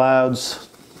up the clouds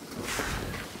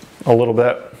a little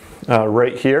bit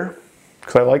right here,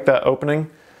 because I like that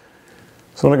opening.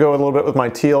 So I'm going to go a little bit with my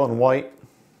teal and white.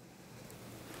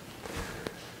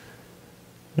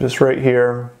 Just right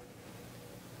here.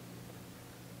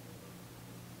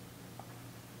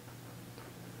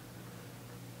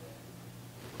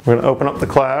 We're going to open up the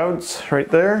clouds right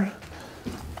there,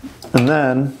 and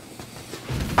then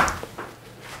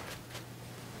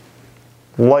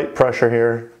light pressure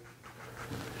here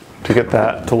to get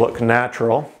that to look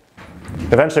natural.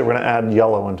 Eventually we're going to add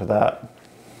yellow into that.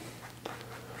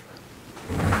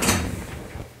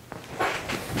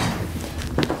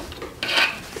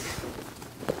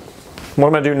 What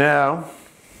I'm going to do now,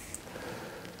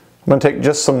 I'm going to take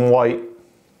just some white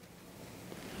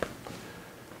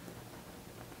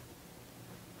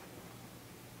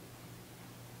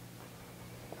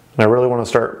and I really want to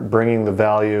start bringing the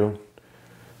value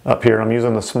up here. I'm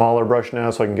using the smaller brush now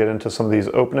so I can get into some of these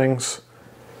openings.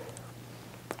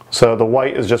 So the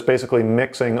white is just basically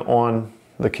mixing on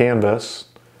the canvas.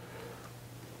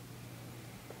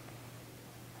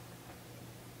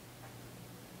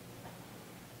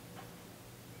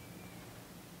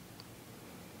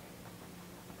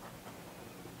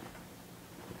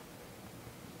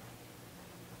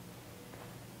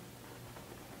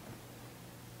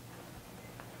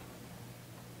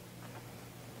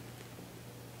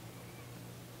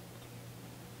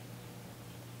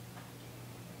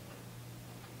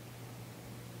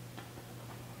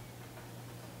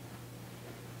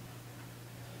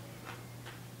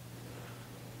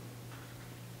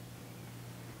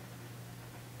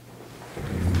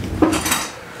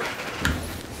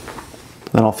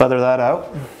 Then I'll feather that out.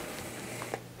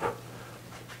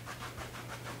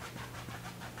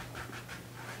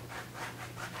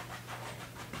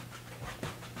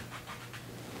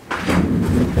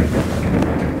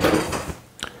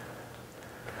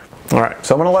 All right,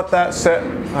 so I'm going to let that sit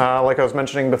like I was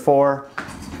mentioning before.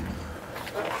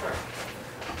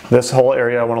 This whole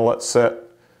area I want to let sit.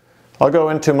 I'll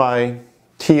go into my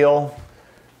teal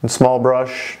and small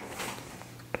brush.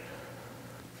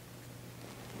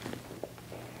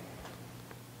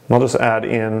 I'll just add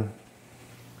in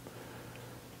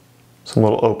some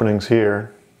little openings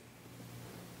here.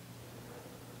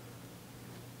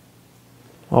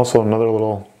 Also another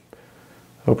little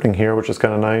opening here, which is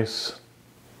kind of nice.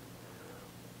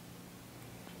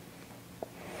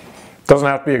 Doesn't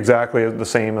have to be exactly the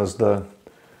same as the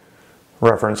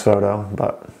reference photo,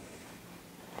 but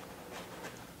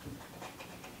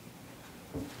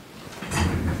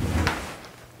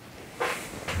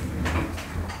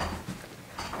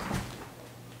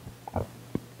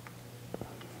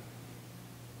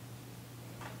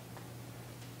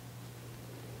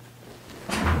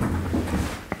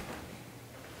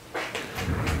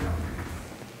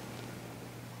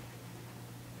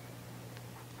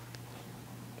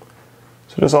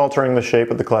so just altering the shape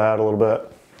of the cloud a little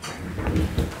bit.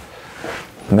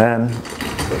 And then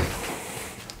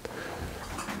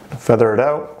feather it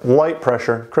out, light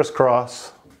pressure,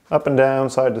 crisscross, up and down,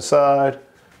 side to side.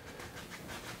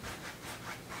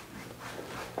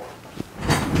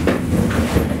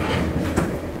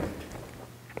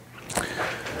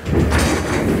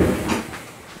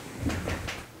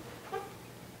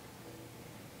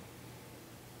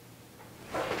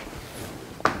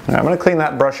 Now, I'm going to clean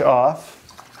that brush off.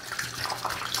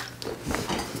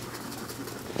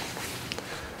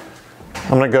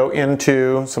 I'm going to go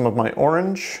into some of my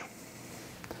orange,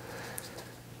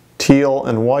 teal,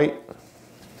 and white.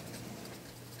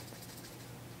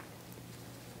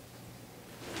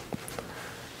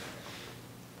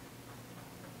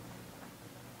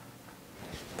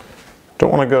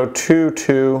 Don't want to go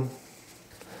too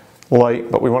light,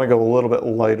 but we want to go a little bit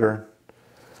lighter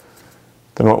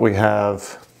than what we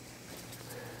have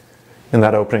in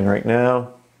that opening right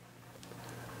now.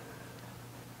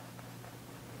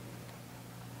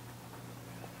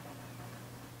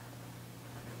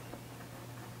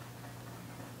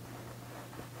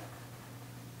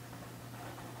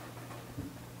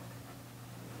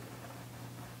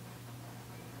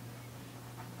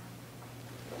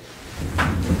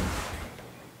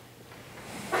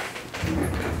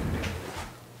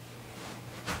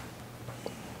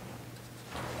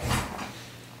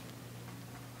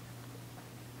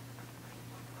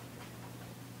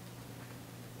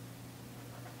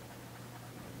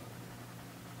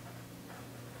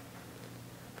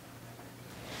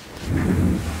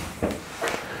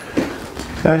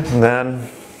 Okay, and then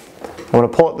I'm going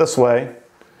to pull it this way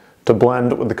to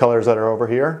blend with the colors that are over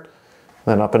here,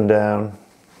 then up and down,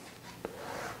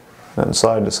 then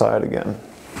side to side again.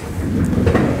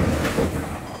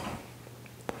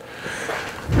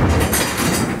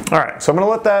 Alright, so I'm going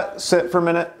to let that sit for a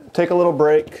minute, take a little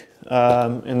break,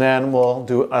 and then we'll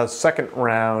do a second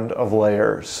round of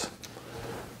layers.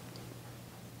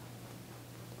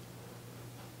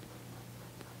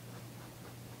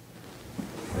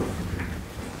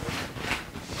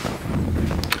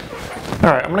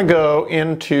 Alright, I'm going to go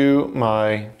into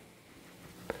my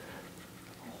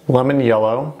lemon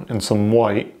yellow and some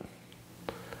white.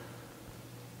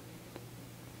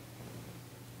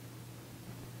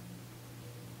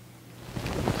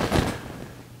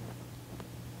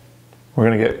 We're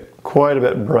going to get quite a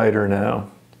bit brighter now.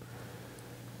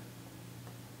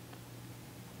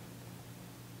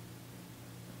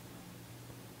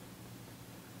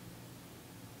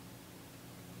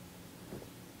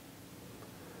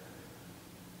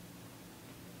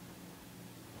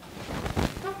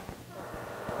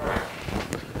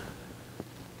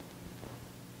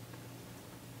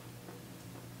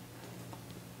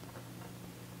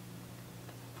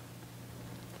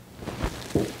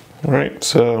 All right,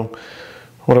 so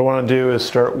what I want to do is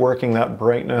start working that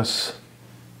brightness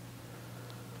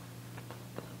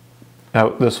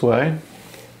out this way.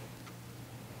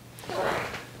 I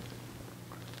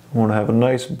want to have a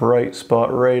nice bright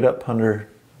spot right up under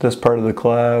this part of the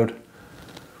cloud.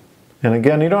 And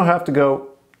again, you don't have to go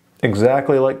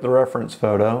exactly like the reference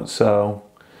photo, so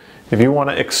if you want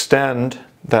to extend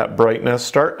that brightness,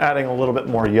 start adding a little bit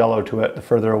more yellow to it the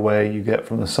further away you get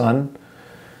from the sun.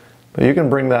 But you can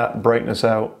bring that brightness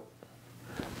out,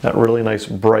 that really nice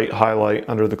bright highlight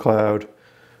under the cloud,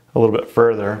 a little bit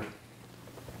further.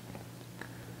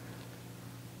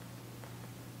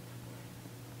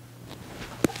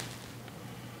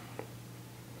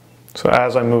 So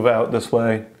as I move out this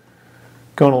way,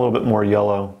 going a little bit more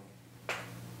yellow.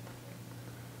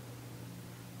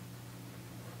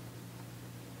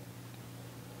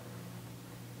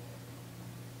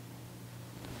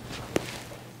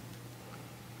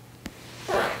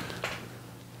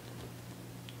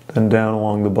 Then down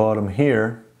along the bottom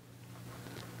here,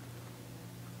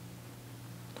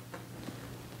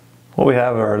 what we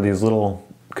have are these little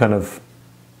kind of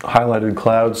highlighted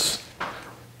clouds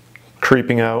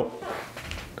creeping out.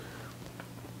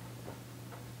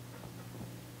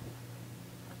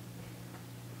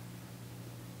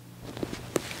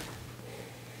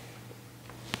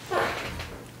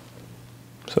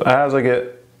 So as I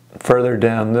get further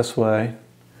down this way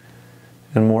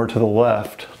and more to the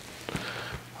left,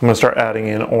 I'm going to start adding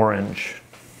in orange.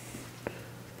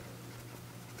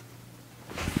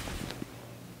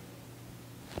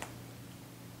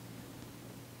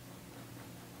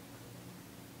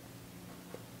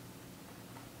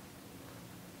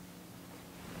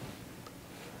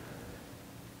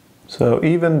 So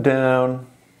even down,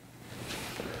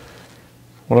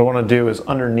 what I want to do is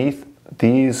underneath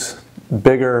these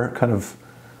bigger kind of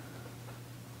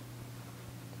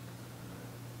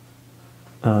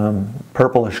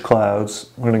purplish clouds,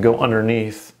 I'm going to go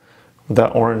underneath with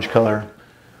that orange color.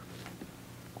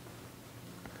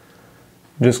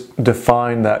 Just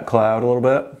define that cloud a little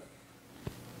bit.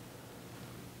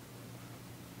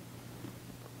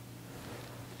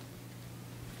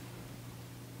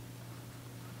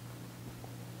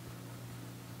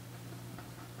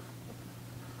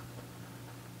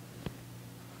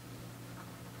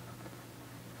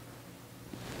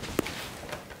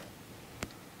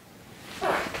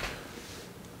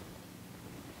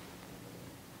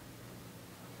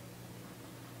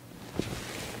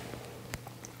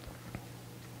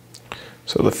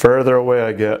 So the further away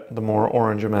I get, the more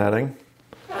orange I'm adding.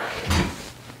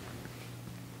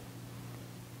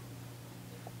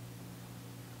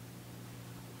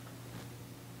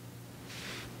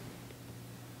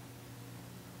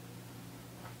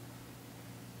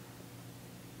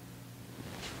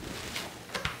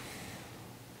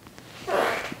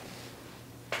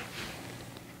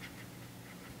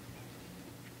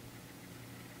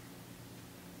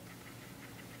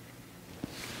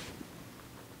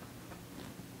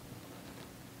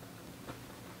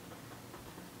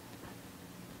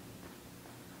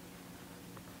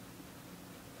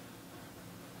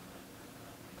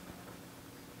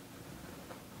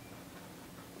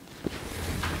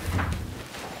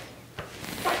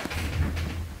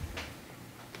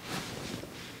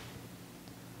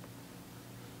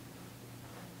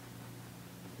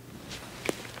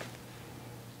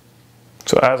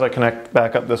 So as I connect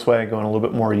back up this way, going a little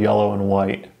bit more yellow and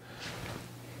white.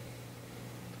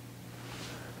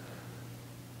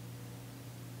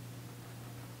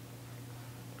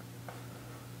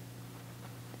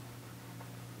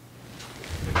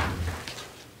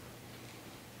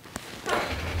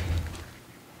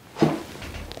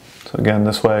 So again,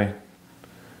 this way,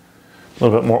 a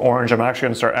little bit more orange. I'm actually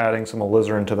going to start adding some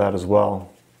alizarin to that as well.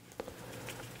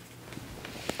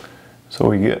 So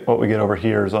what we get over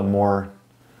here is a more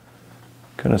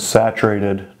kind of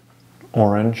saturated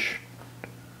orange.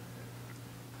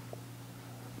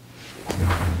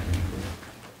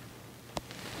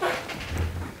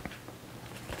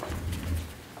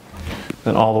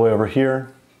 Then all the way over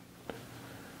here,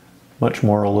 much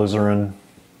more alizarin.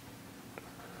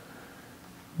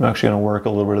 I'm actually going to work a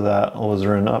little bit of that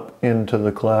alizarin up into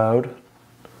the cloud.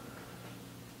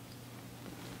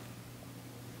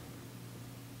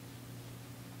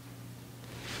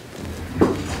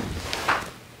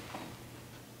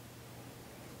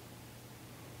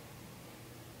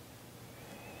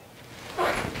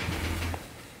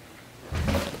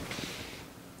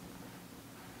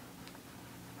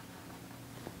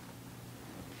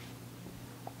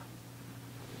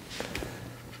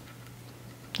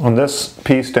 On this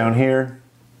piece down here,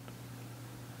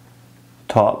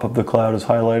 top of the cloud is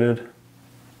highlighted.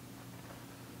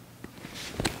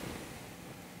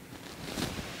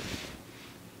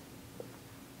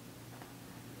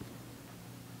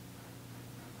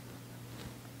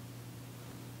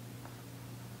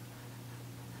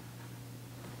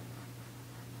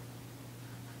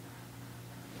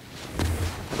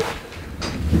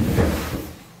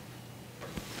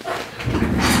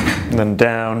 And then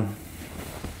down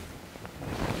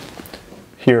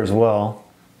here as well,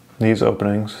 these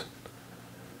openings.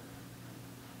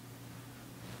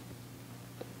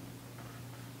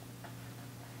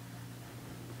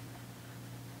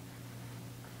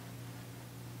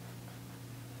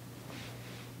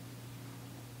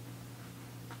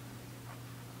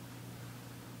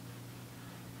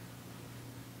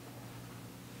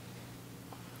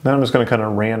 Then I'm just going to kind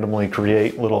of randomly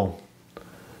create little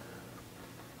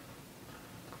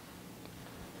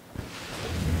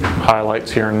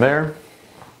highlights here and there.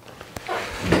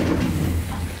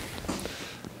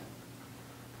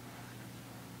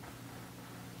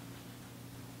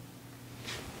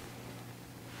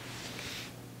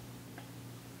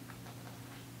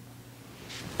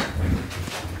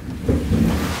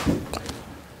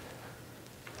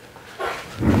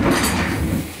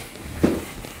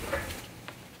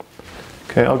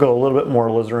 Okay, I'll go a little bit more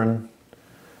alizarin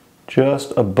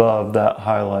just above that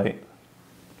highlight.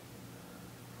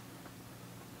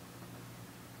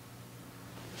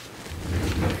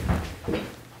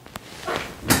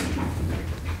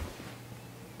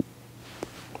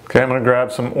 Okay, I'm going to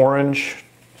grab some orange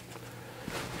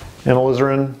and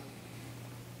alizarin.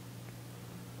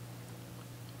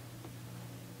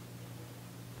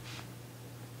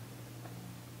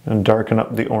 And darken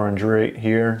up the orange right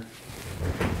here.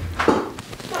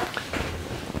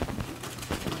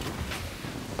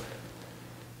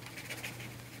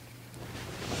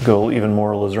 Go even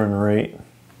more alizarin right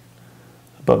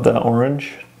above that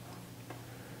orange.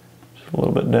 Just a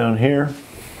little bit down here.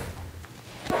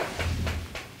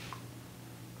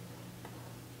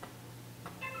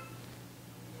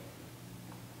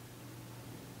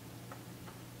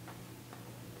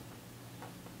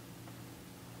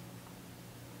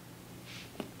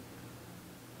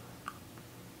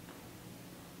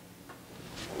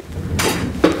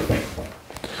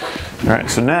 All right,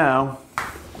 so now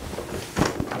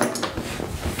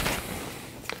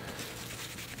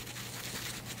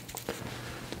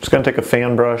I'm just going to take a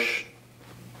fan brush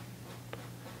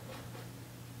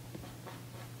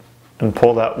and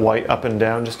pull that white up and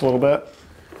down just a little bit.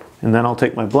 And then I'll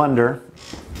take my blender.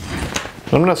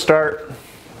 So I'm going to start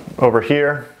over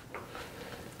here.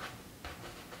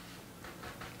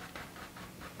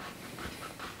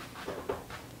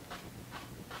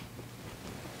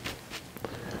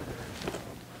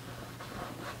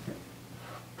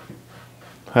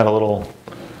 Had a little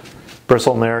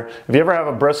bristle in there. If you ever have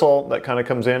a bristle that kind of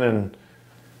comes in and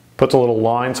puts a little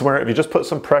line somewhere, if you just put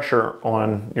some pressure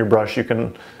on your brush, you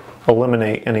can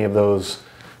eliminate any of those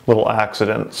little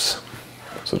accidents.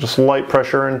 So just light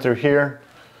pressure in through here.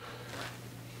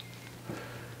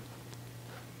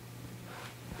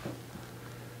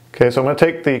 Okay, so I'm going to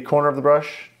take the corner of the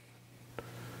brush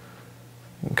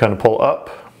and kind of pull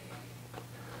up,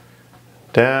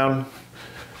 down,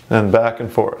 and back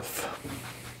and forth.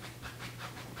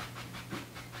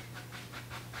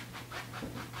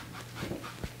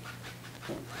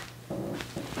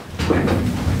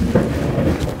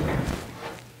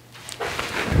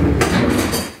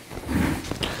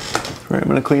 All right, I'm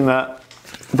going to clean that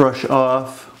brush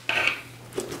off.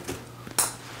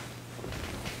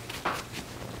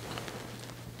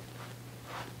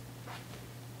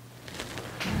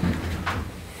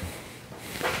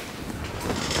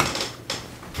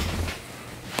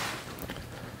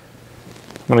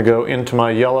 I'm going to go into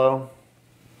my yellow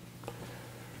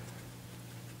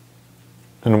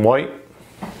and white.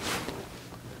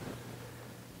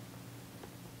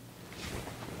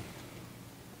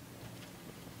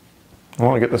 I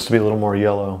want to get this to be a little more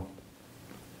yellow.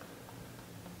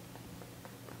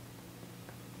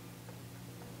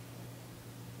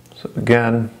 So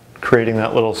again, creating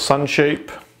that little sun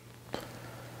shape.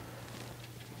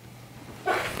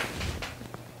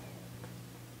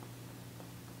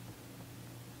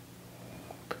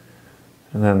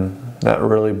 And then that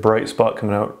really bright spot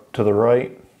coming out to the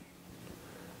right.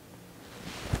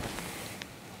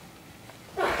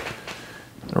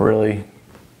 A really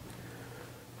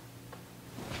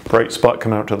bright spot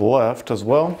coming out to the left as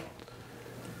well.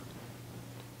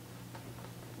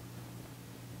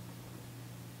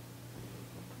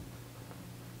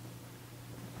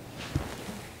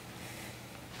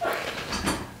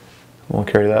 We'll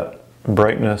carry that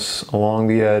brightness along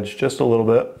the edge just a little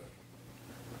bit.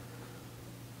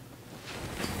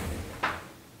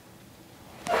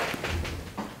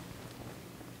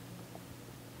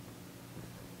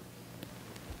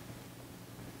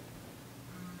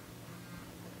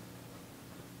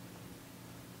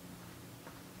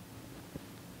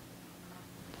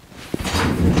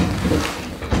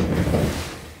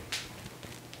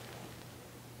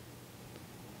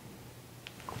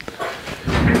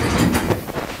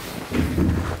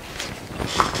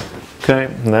 Okay,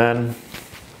 and then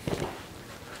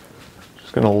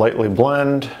just going to lightly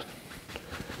blend,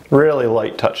 really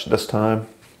light touch this time.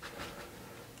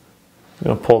 I'm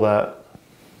going to pull that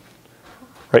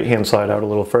right hand side out a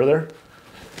little further.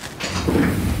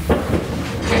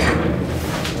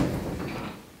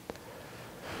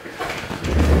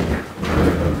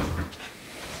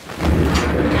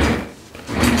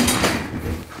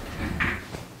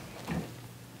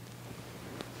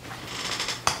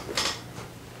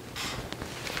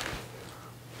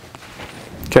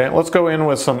 Okay, let's go in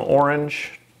with some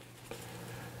orange,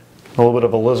 a little bit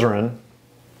of alizarin.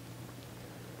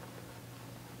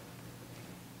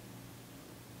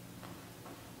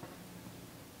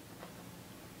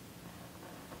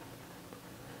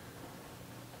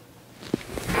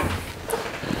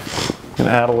 And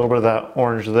add a little bit of that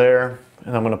orange there.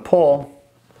 and I'm going to pull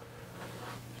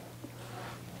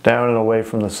down and away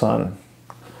from the sun.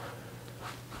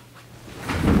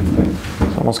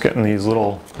 It's almost getting these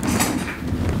little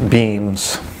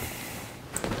beams.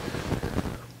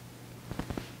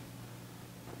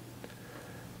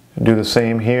 Do the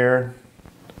same here,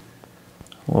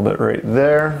 a little bit right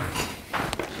there.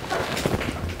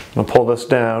 I'm going to pull this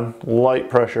down, light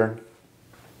pressure,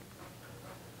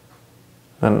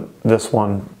 and this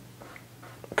one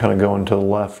kind of going to the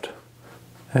left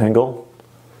angle.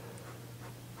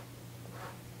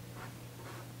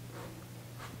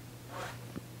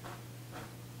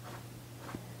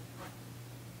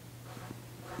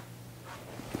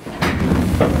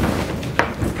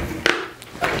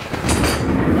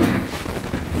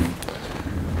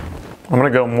 I'm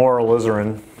going to go more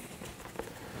alizarin.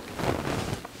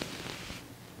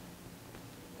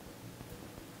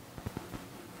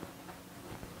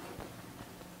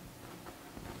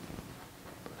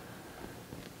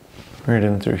 Right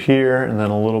in through here, and then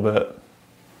a little bit of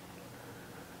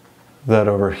that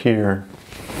over here.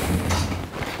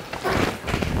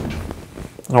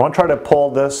 I want to try to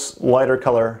pull this lighter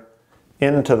color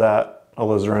into that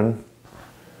alizarin.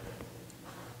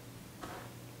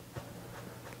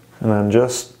 And then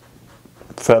just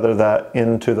feather that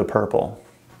into the purple.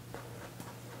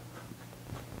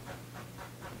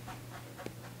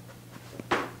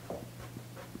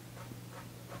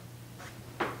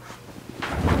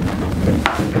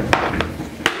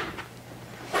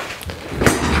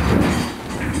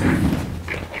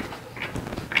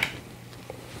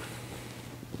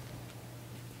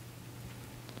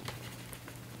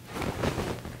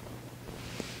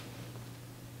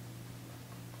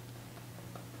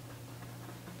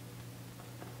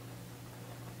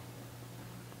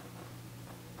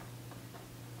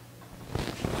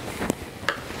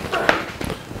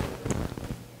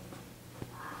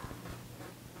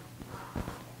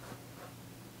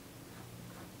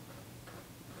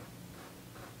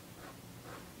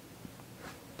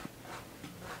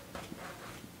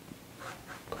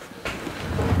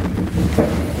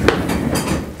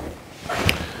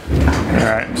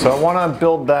 Alright, so I want to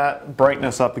build that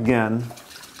brightness up again.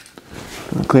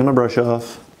 Clean my brush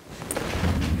off.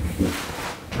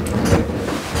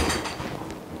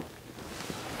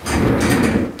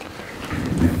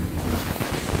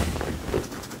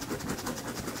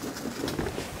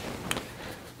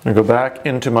 I'm going to go back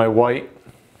into my white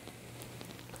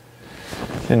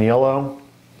and yellow.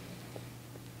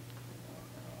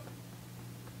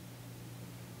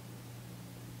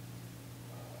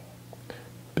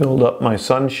 Build up my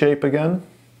sun shape again.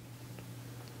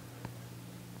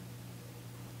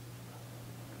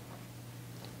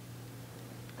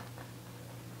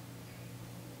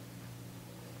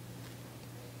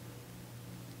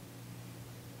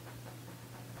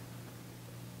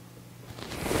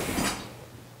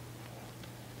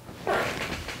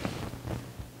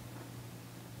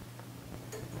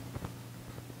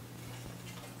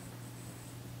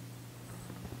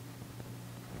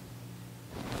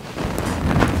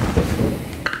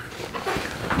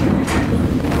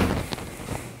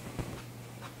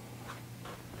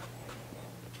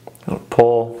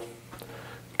 Pull,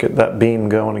 get that beam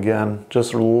going again,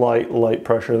 just light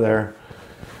pressure there,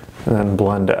 and then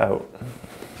blend it out.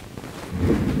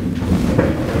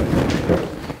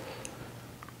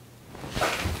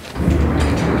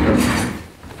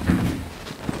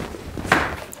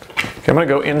 Okay, I'm going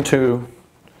to go into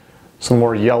some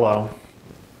more yellow.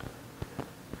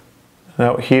 And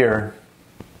out here,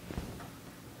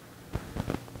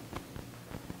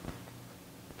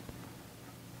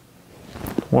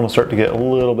 I want to start to get a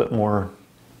little bit more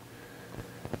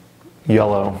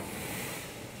yellow.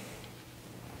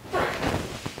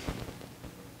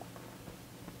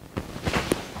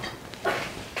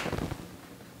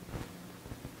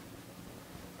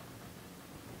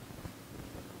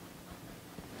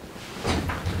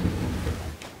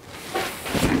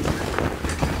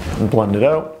 And blend it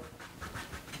out.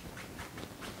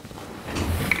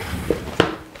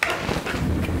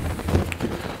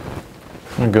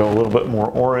 I'm going to go a little bit more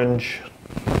orange.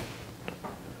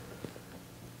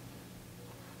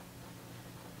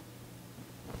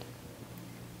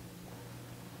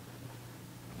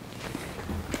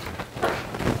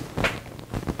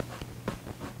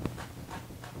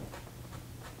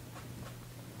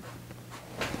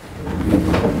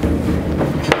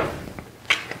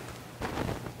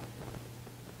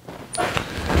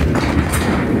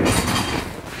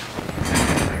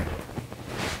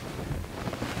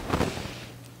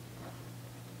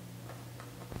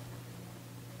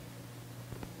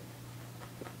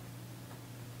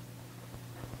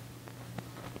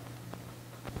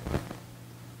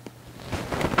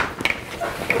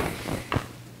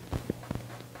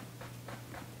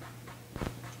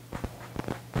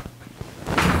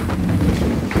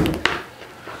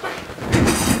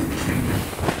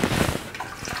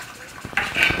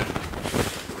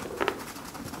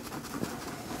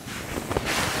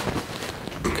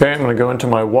 Okay, I'm going to go into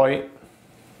my white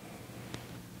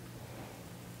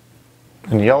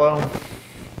and yellow.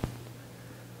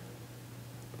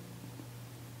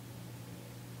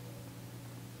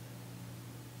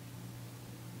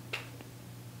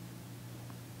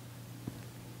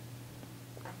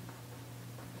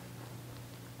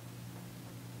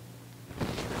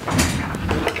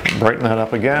 Brighten that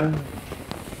up again.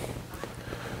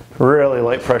 Really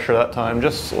light pressure that time,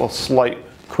 just a slight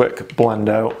quick blend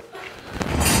out.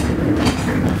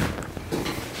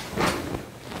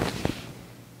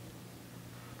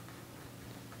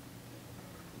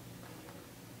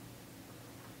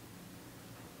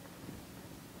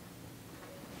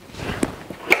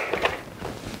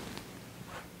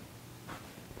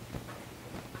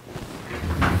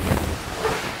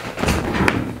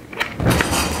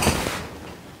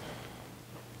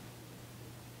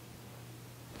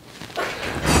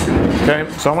 Okay,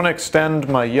 so I'm going to extend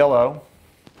my yellow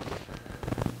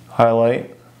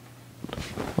highlight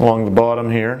along the bottom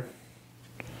here.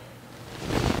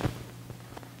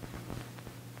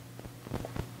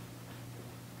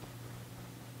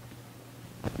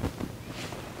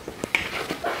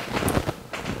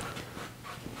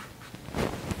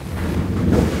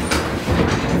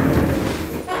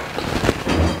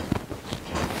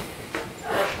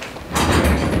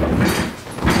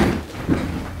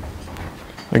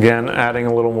 Again, adding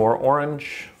a little more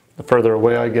orange the further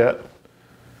away I get.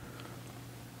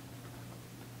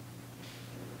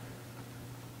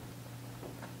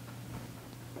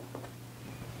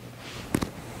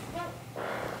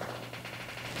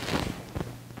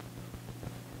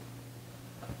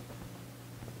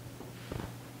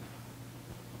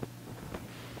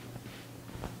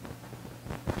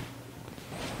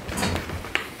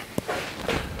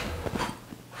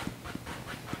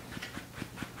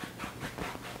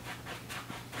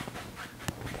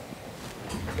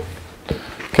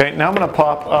 Okay, now I'm going to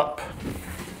pop up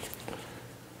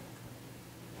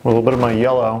a little bit of my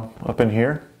yellow up in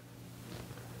here.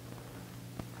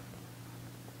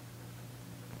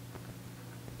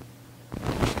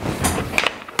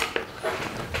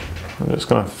 I'm just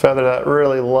going to feather that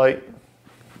really light.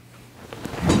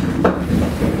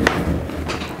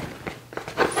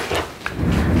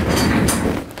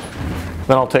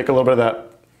 Then I'll take a little bit of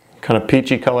that kind of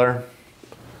peachy color.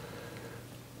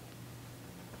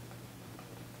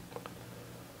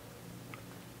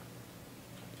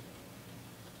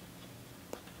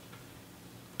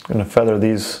 I'm going to feather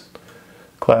these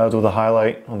clouds with a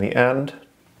highlight on the end.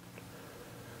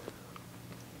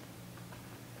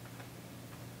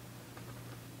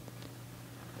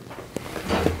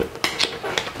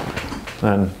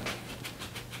 And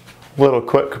little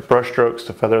quick brush strokes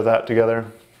to feather that together.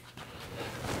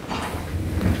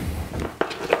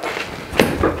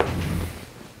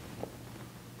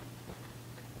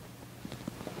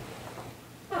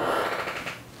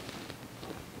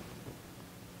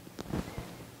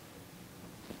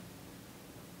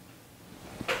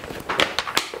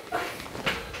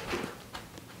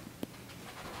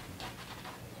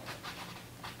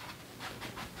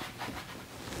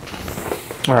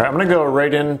 All right, I'm going to go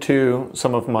right into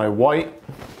some of my white.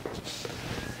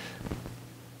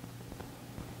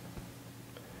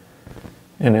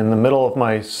 And in the middle of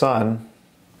my sun,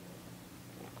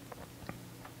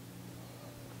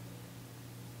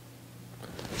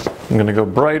 I'm going to go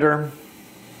brighter.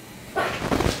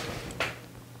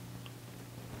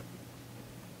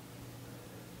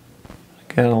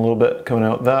 Again, a little bit coming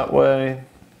out that way.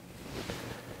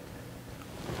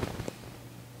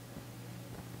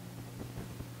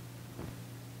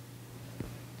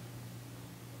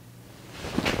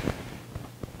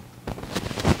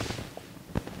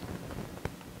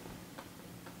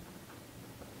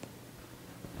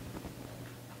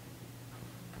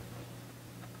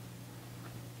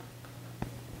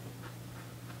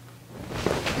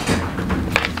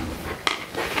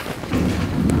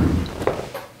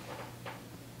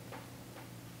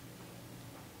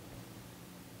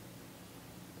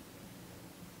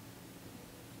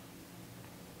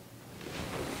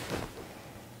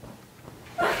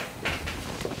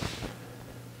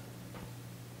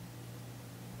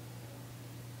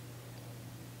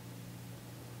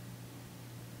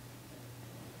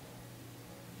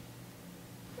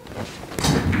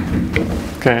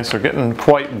 Okay, so getting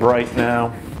quite bright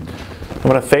now. I'm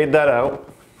going to fade that out.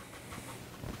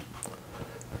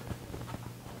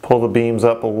 Pull the beams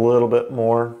up a little bit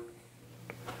more.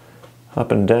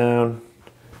 Up and down.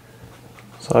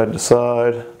 Side to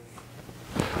side.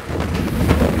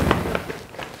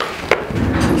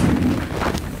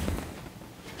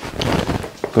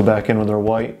 Go back in with our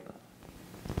white.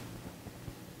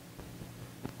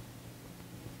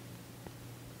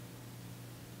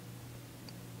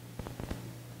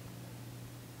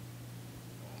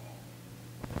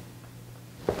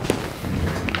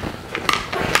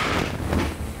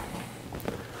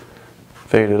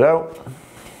 fade it out.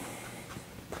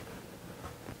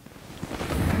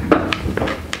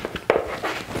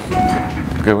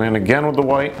 Go in again with the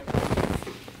white.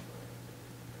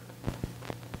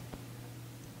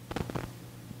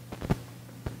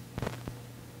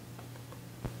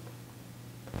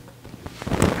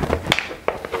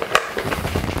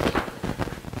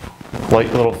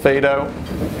 Light little fade out.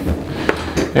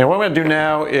 And what I'm going to do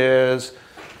now is,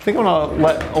 I think I'm going to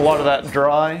let a lot of that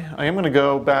dry. I am going to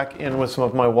go back in with some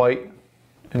of my white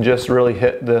and just really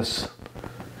hit this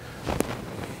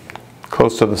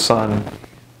close to the sun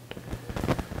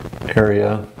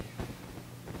area.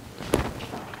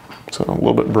 So a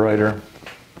little bit brighter.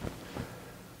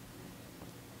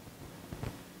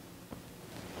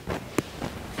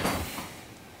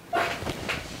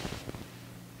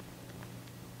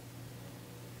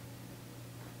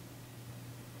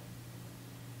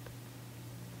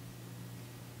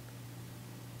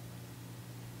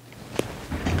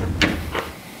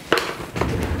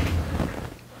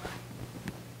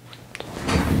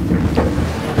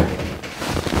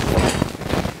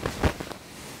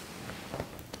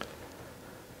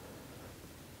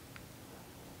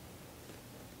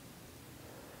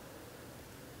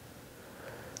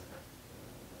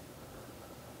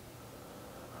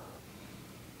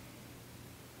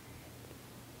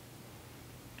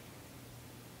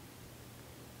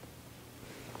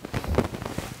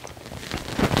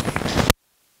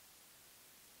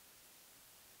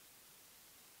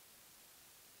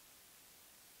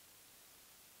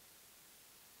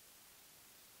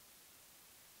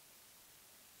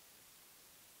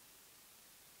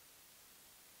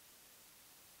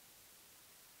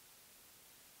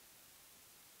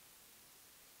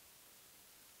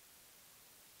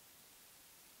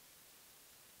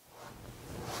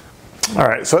 All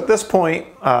right, so at this point,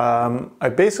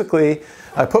 I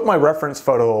put my reference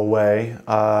photo away.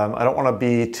 I don't want to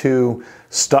be too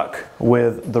stuck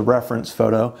with the reference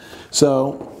photo.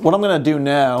 So what I'm going to do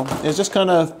now is just kind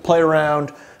of play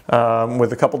around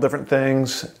with a couple different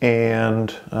things and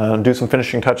do some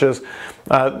finishing touches.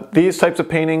 These types of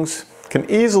paintings can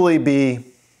easily be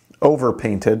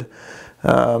over-painted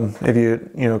if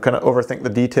you kind of overthink the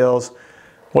details.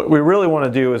 What we really want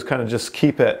to do is kind of just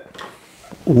keep it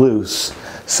loose.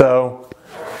 So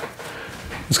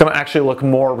it's going to actually look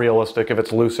more realistic if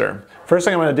it's looser. First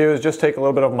thing I'm going to do is just take a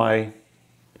little bit of my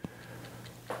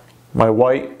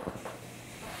white,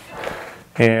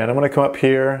 and I'm going to come up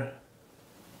here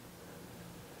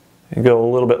and go a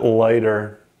little bit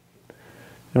lighter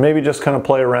and maybe just kind of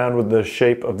play around with the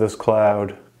shape of this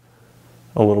cloud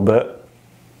a little bit.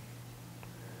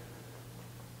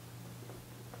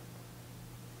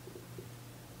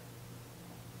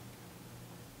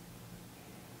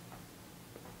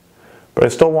 But I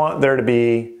still want there to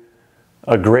be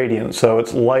a gradient, so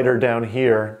it's lighter down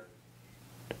here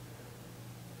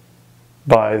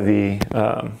by the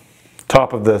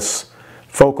top of this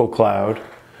focal cloud,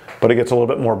 but it gets a little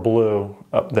bit more blue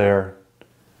up there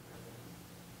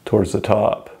towards the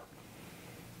top.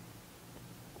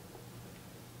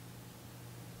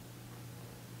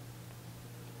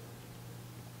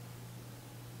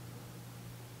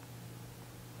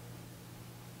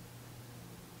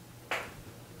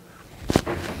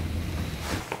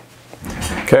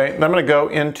 Okay, then I'm going to go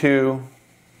into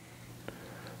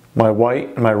my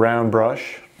white and my round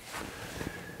brush,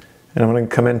 and I'm going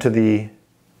to come into the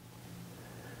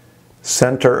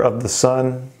center of the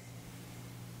sun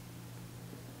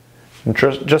and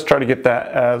just try to get that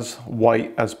as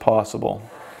white as possible.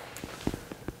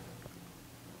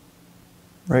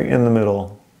 Right in the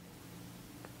middle.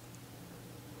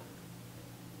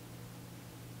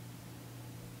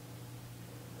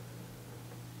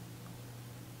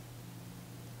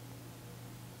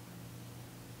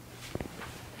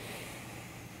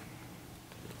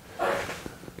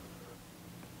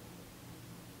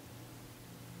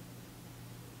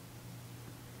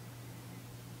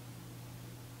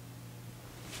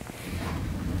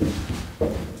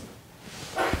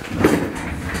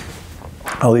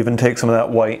 I'll even take some of that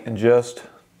white and just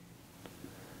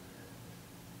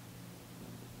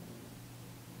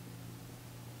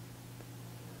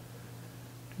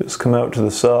come out to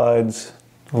the sides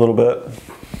a little bit.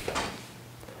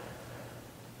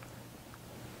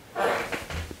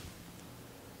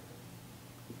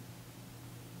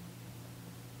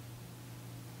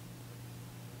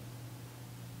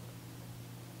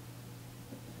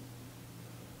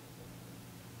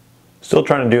 Still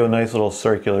trying to do a nice little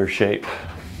circular shape.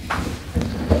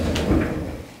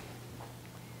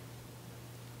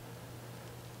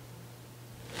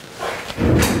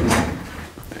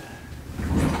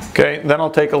 Okay, then I'll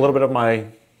take a little bit of my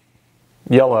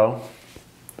yellow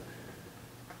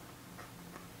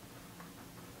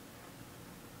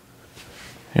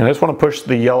And I just want to push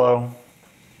the yellow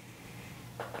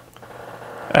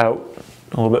out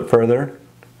a little bit further.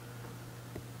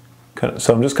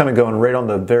 So I'm just kind of going right on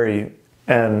the very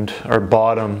end or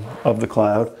bottom of the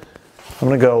cloud. I'm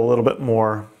going to go a little bit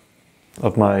more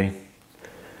of my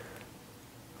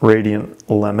Radiant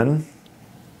Lemon.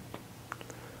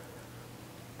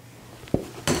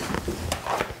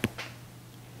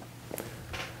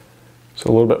 So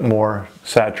a little bit more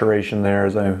saturation there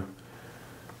as I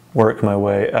work my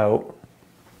way out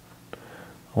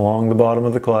along the bottom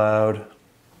of the cloud.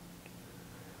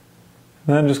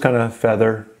 And then just kind of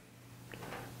feather,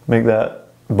 make that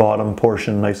bottom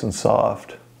portion nice and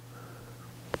soft.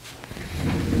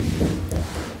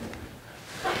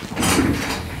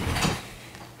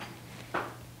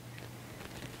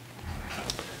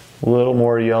 A little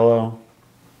more yellow.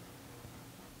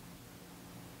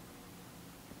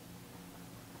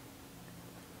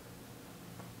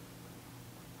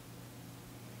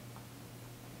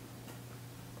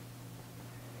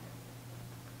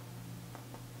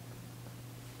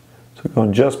 So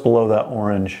going just below that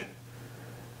orange.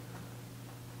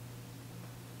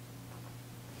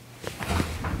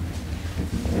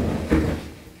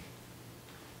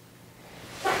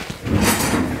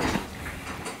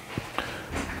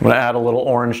 I'm going to add a little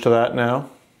orange to that now.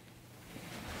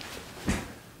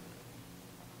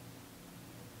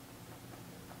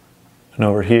 And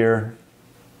over here,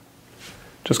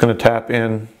 just going to tap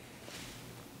in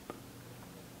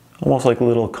almost like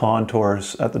little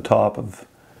contours at the top of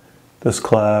this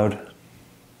cloud.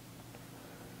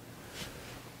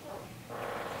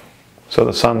 So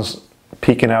the sun's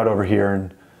peeking out over here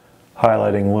and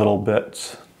highlighting little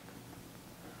bits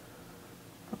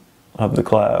of the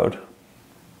cloud.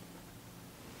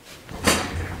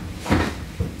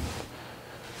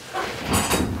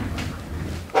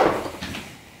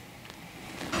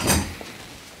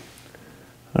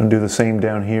 I'm going to do the same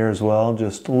down here as well,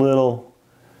 just a little,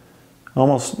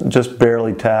 almost just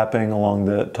barely tapping along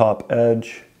the top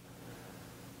edge.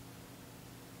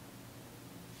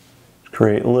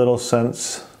 Create a little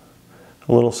sense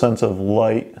of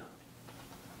light.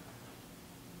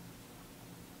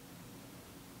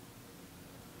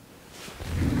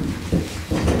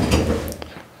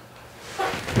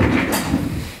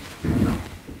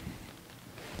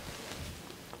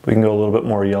 We can go a little bit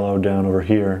more yellow down over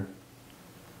here.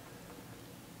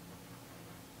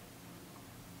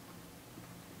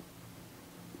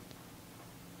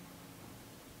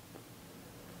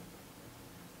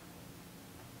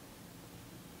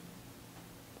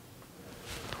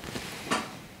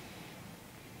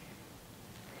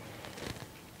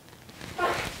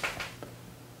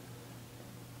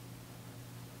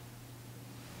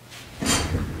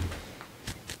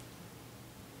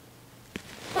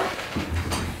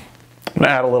 I'm going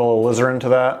to add a little alizarin to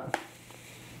that.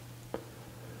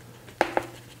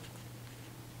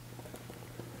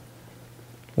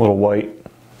 A little white.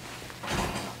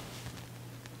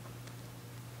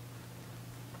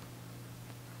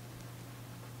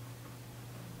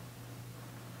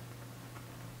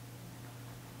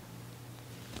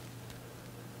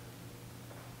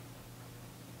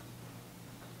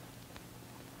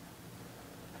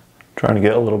 Trying to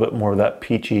get a little bit more of that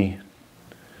peachy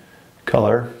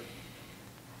color.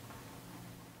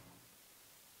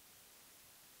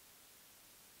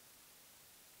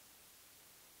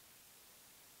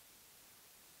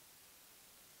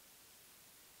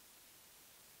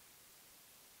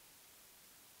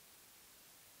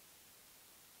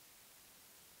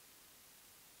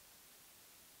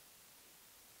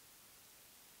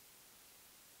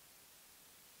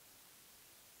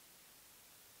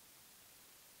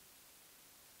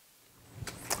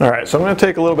 All right, so I'm going to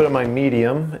take a little bit of my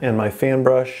medium and my fan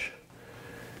brush,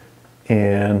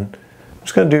 and I'm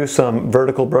just going to do some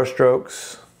vertical brush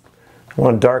strokes. I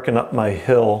want to darken up my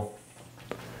hill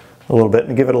a little bit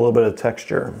and give it a little bit of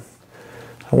texture.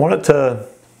 I want it to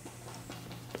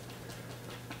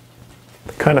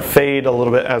kind of fade a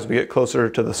little bit as we get closer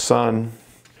to the sun,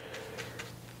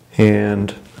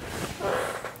 and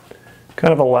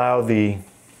kind of allow the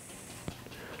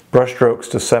brush strokes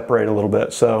to separate a little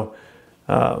bit. So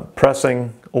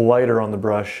pressing lighter on the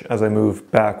brush as I move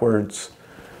backwards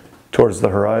towards the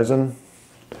horizon,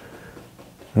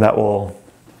 and that will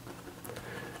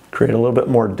create a little bit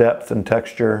more depth and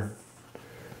texture.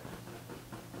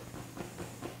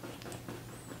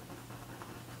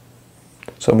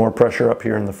 So more pressure up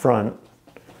here in the front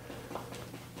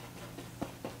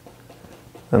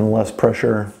and less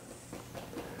pressure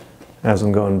as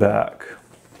I'm going back.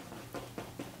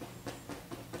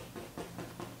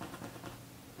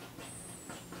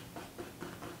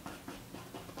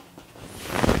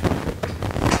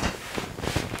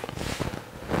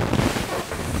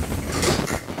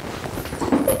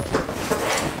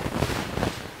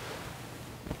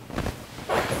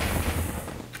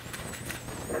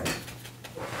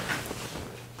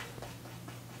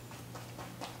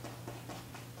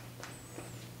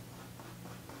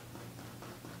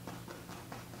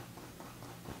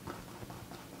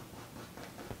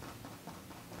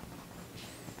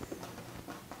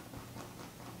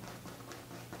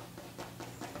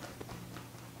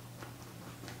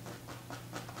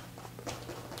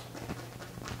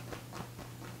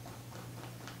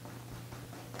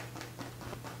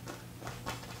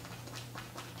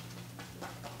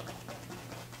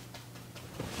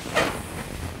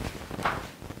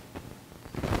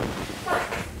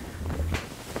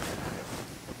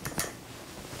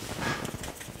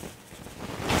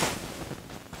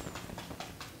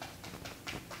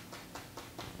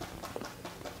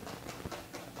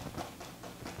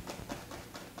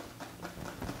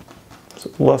 So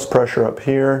less pressure up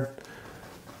here.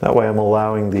 That way I'm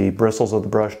allowing the bristles of the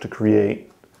brush to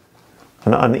create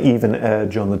an uneven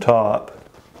edge on the top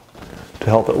to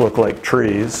help it look like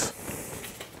trees.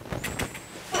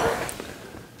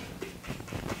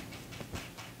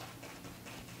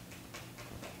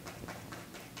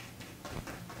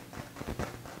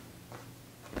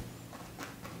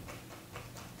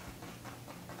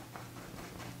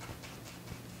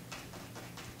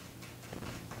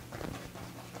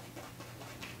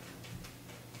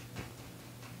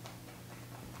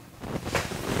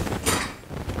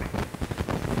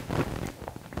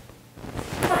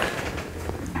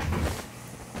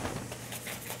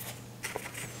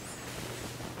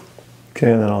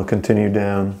 Okay, and then I'll continue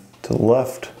down to the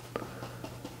left.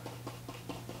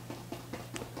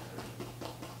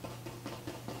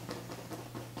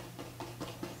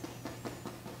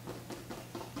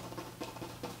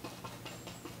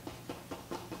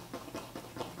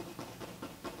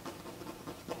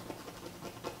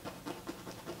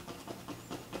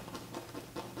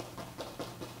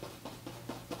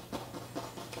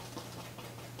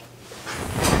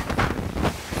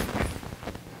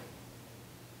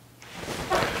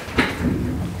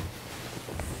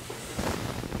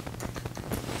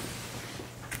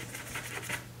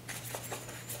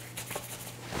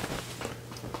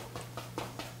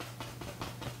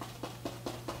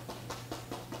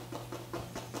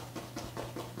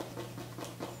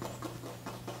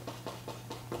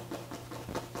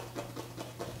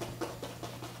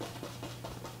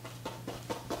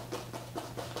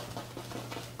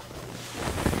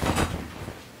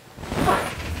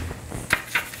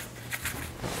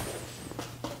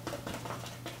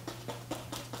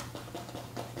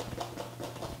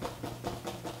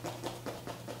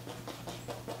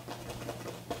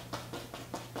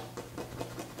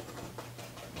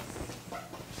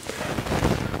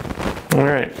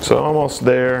 Alright, so almost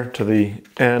there to the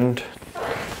end.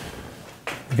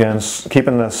 Again,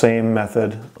 keeping the same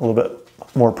method, a little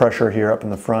bit more pressure here up in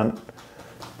the front,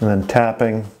 and then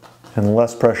tapping and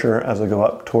less pressure as I go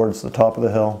up towards the top of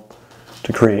the hill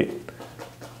to create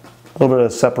a little bit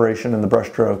of separation in the brush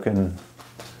stroke and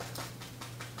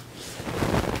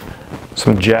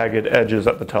some jagged edges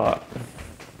at the top.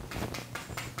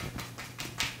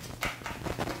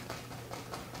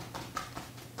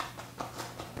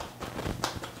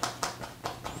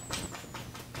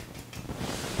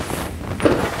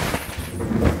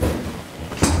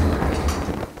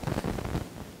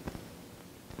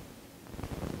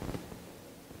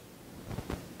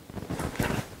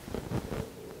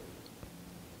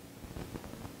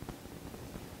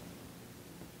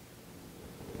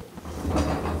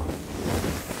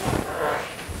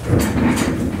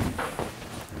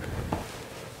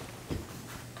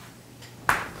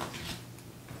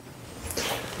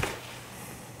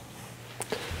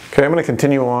 Okay, I'm going to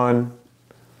continue on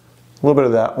a little bit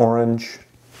of that orange.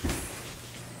 I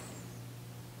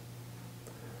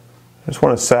just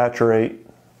want to saturate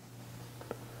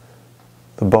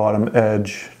the bottom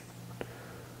edge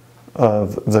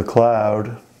of the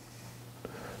cloud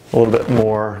a little bit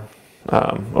more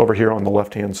over here on the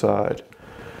left hand side.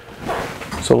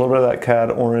 So a little bit of that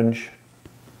cad orange.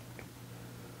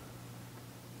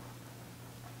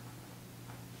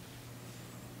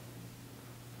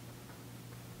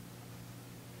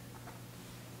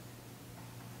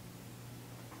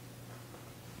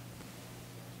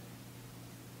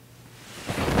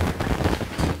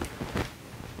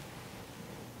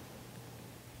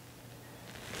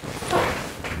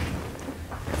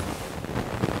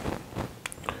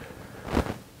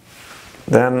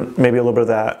 Then maybe a little bit of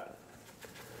that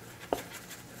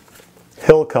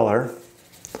hill color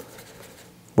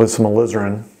with some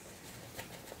alizarin.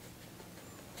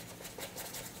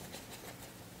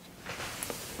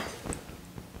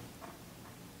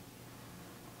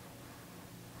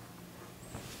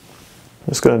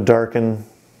 Just going to darken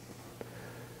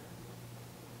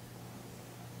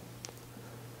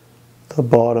the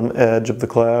bottom edge of the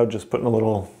cloud, just putting a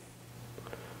little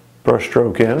brush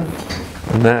stroke in,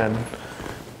 and then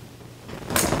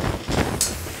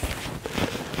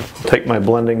take my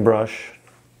blending brush,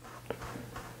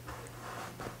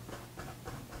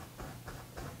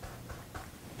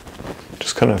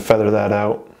 just kind of feather that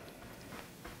out.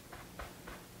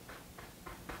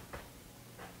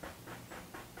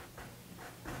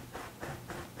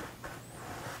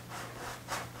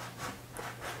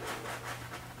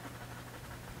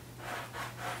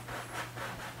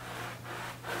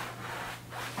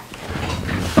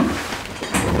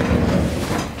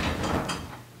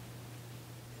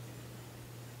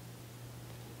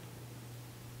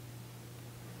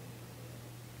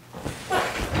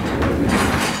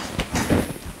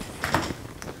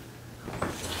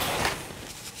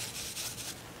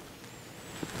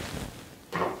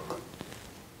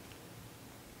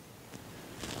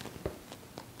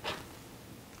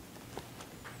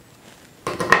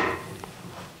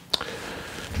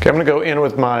 I'm going to go in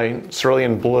with my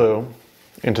cerulean blue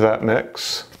into that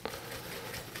mix.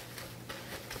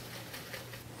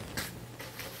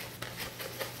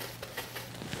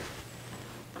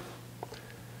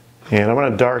 And I'm going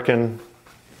to darken,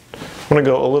 I'm going to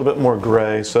go a little bit more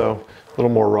gray, so a little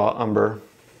more raw umber.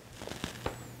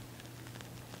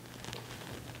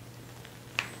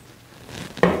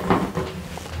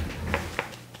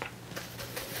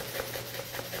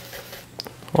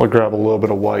 I'll grab a little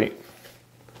bit of white.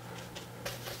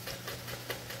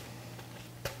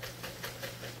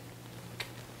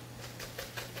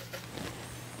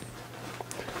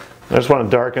 I just want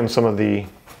to darken some of the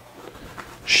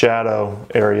shadow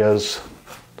areas.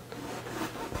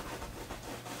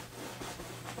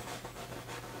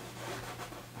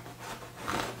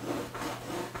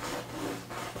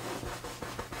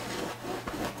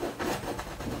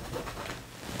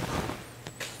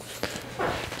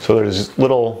 So there's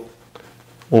little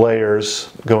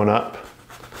layers going up.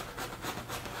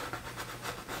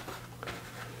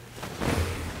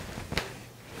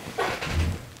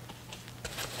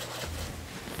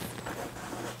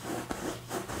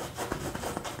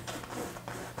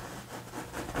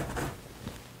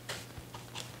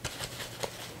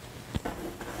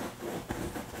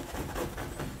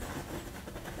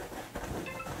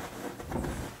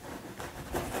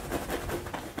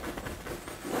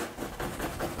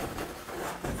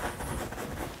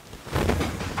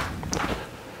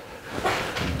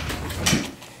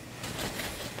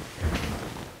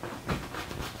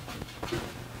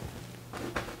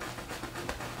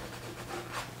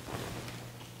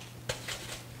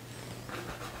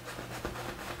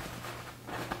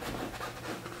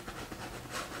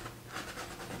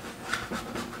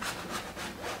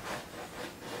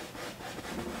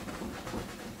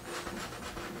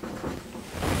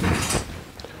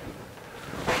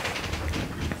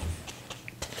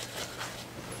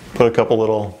 Put a couple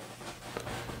little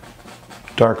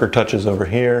darker touches over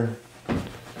here.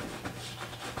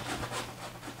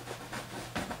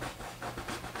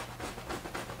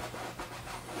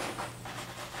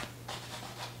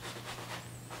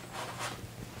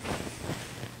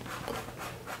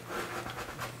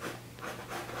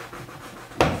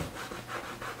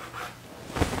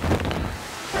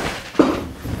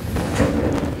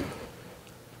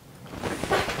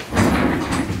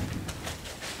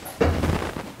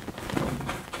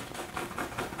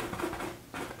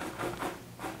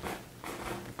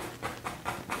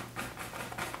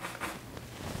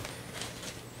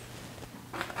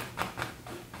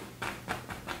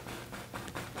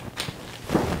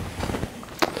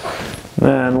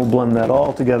 Then we'll blend that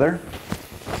all together.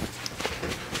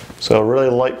 So really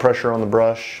light pressure on the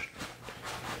brush.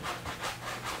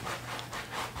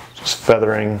 Just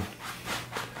feathering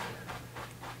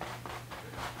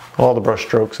all the brush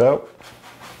strokes out.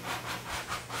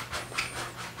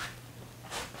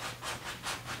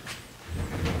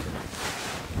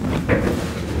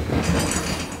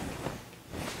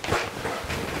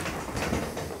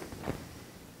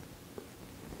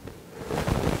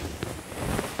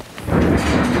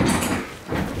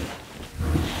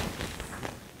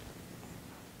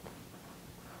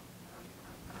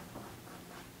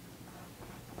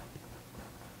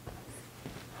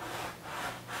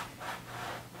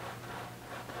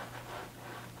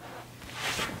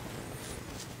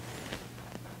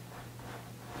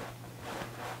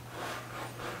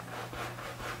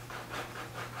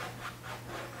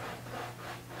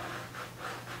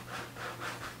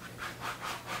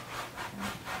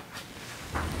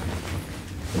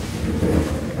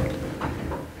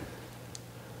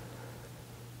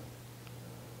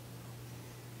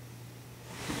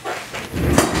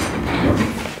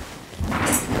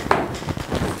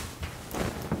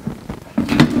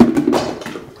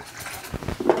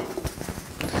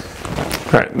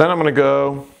 All right, then I'm going to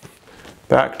go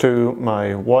back to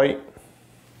my white,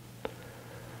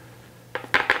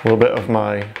 a little bit of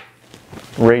my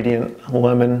Radiant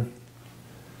Lemon.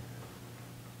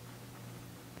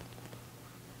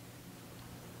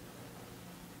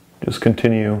 Just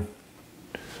continue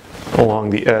along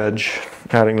the edge,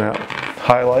 adding that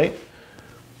highlight.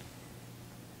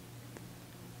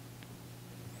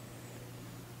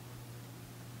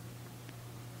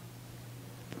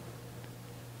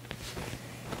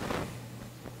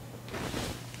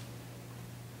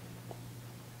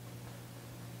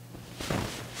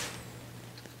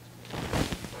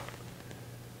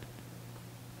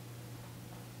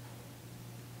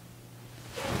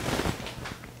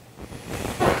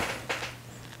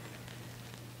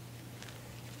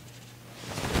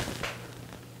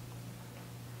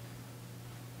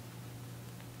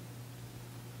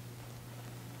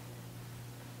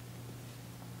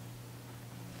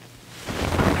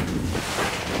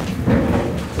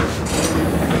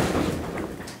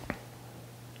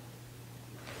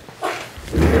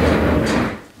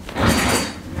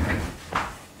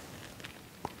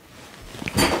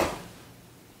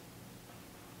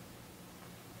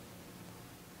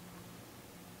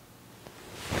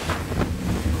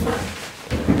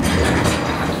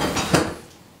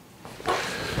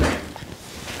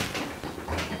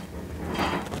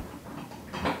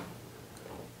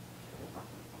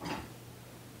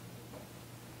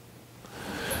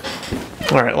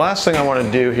 All right, last thing I want to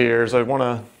do here is I want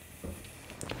to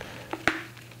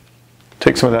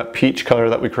take some of that peach color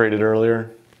that we created earlier,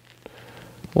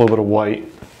 a little bit of white.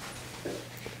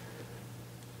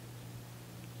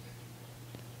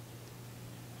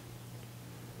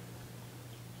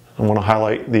 I want to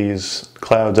highlight these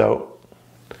clouds out.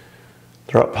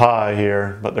 They're up high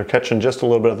here, but they're catching just a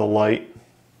little bit of the light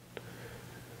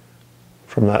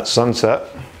from that sunset.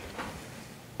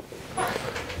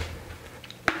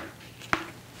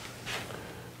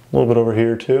 A little bit over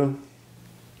here too.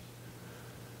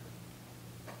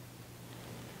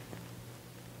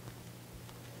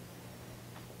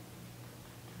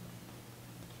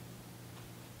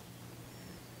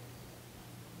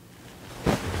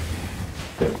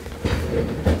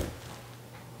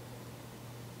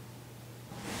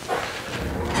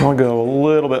 I'll go a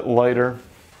little bit lighter.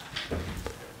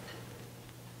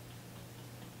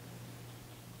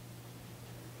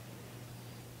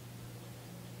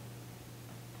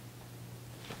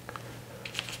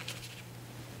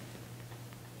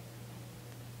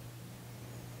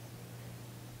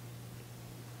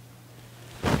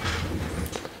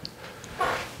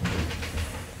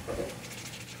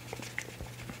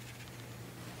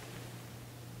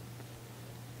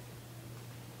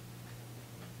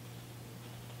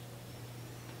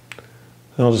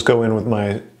 I'll just go in with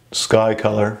my sky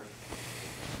color.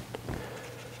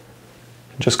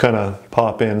 Just kind of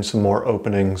pop in some more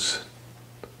openings.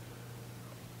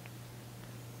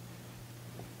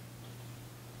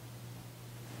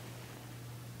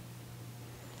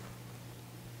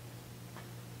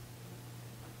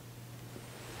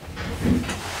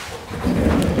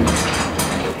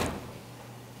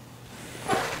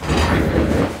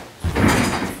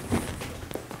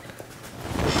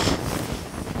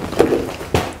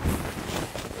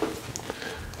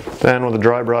 Then with a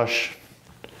dry brush,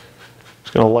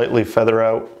 just going to lightly feather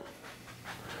out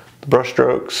the brush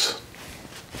strokes.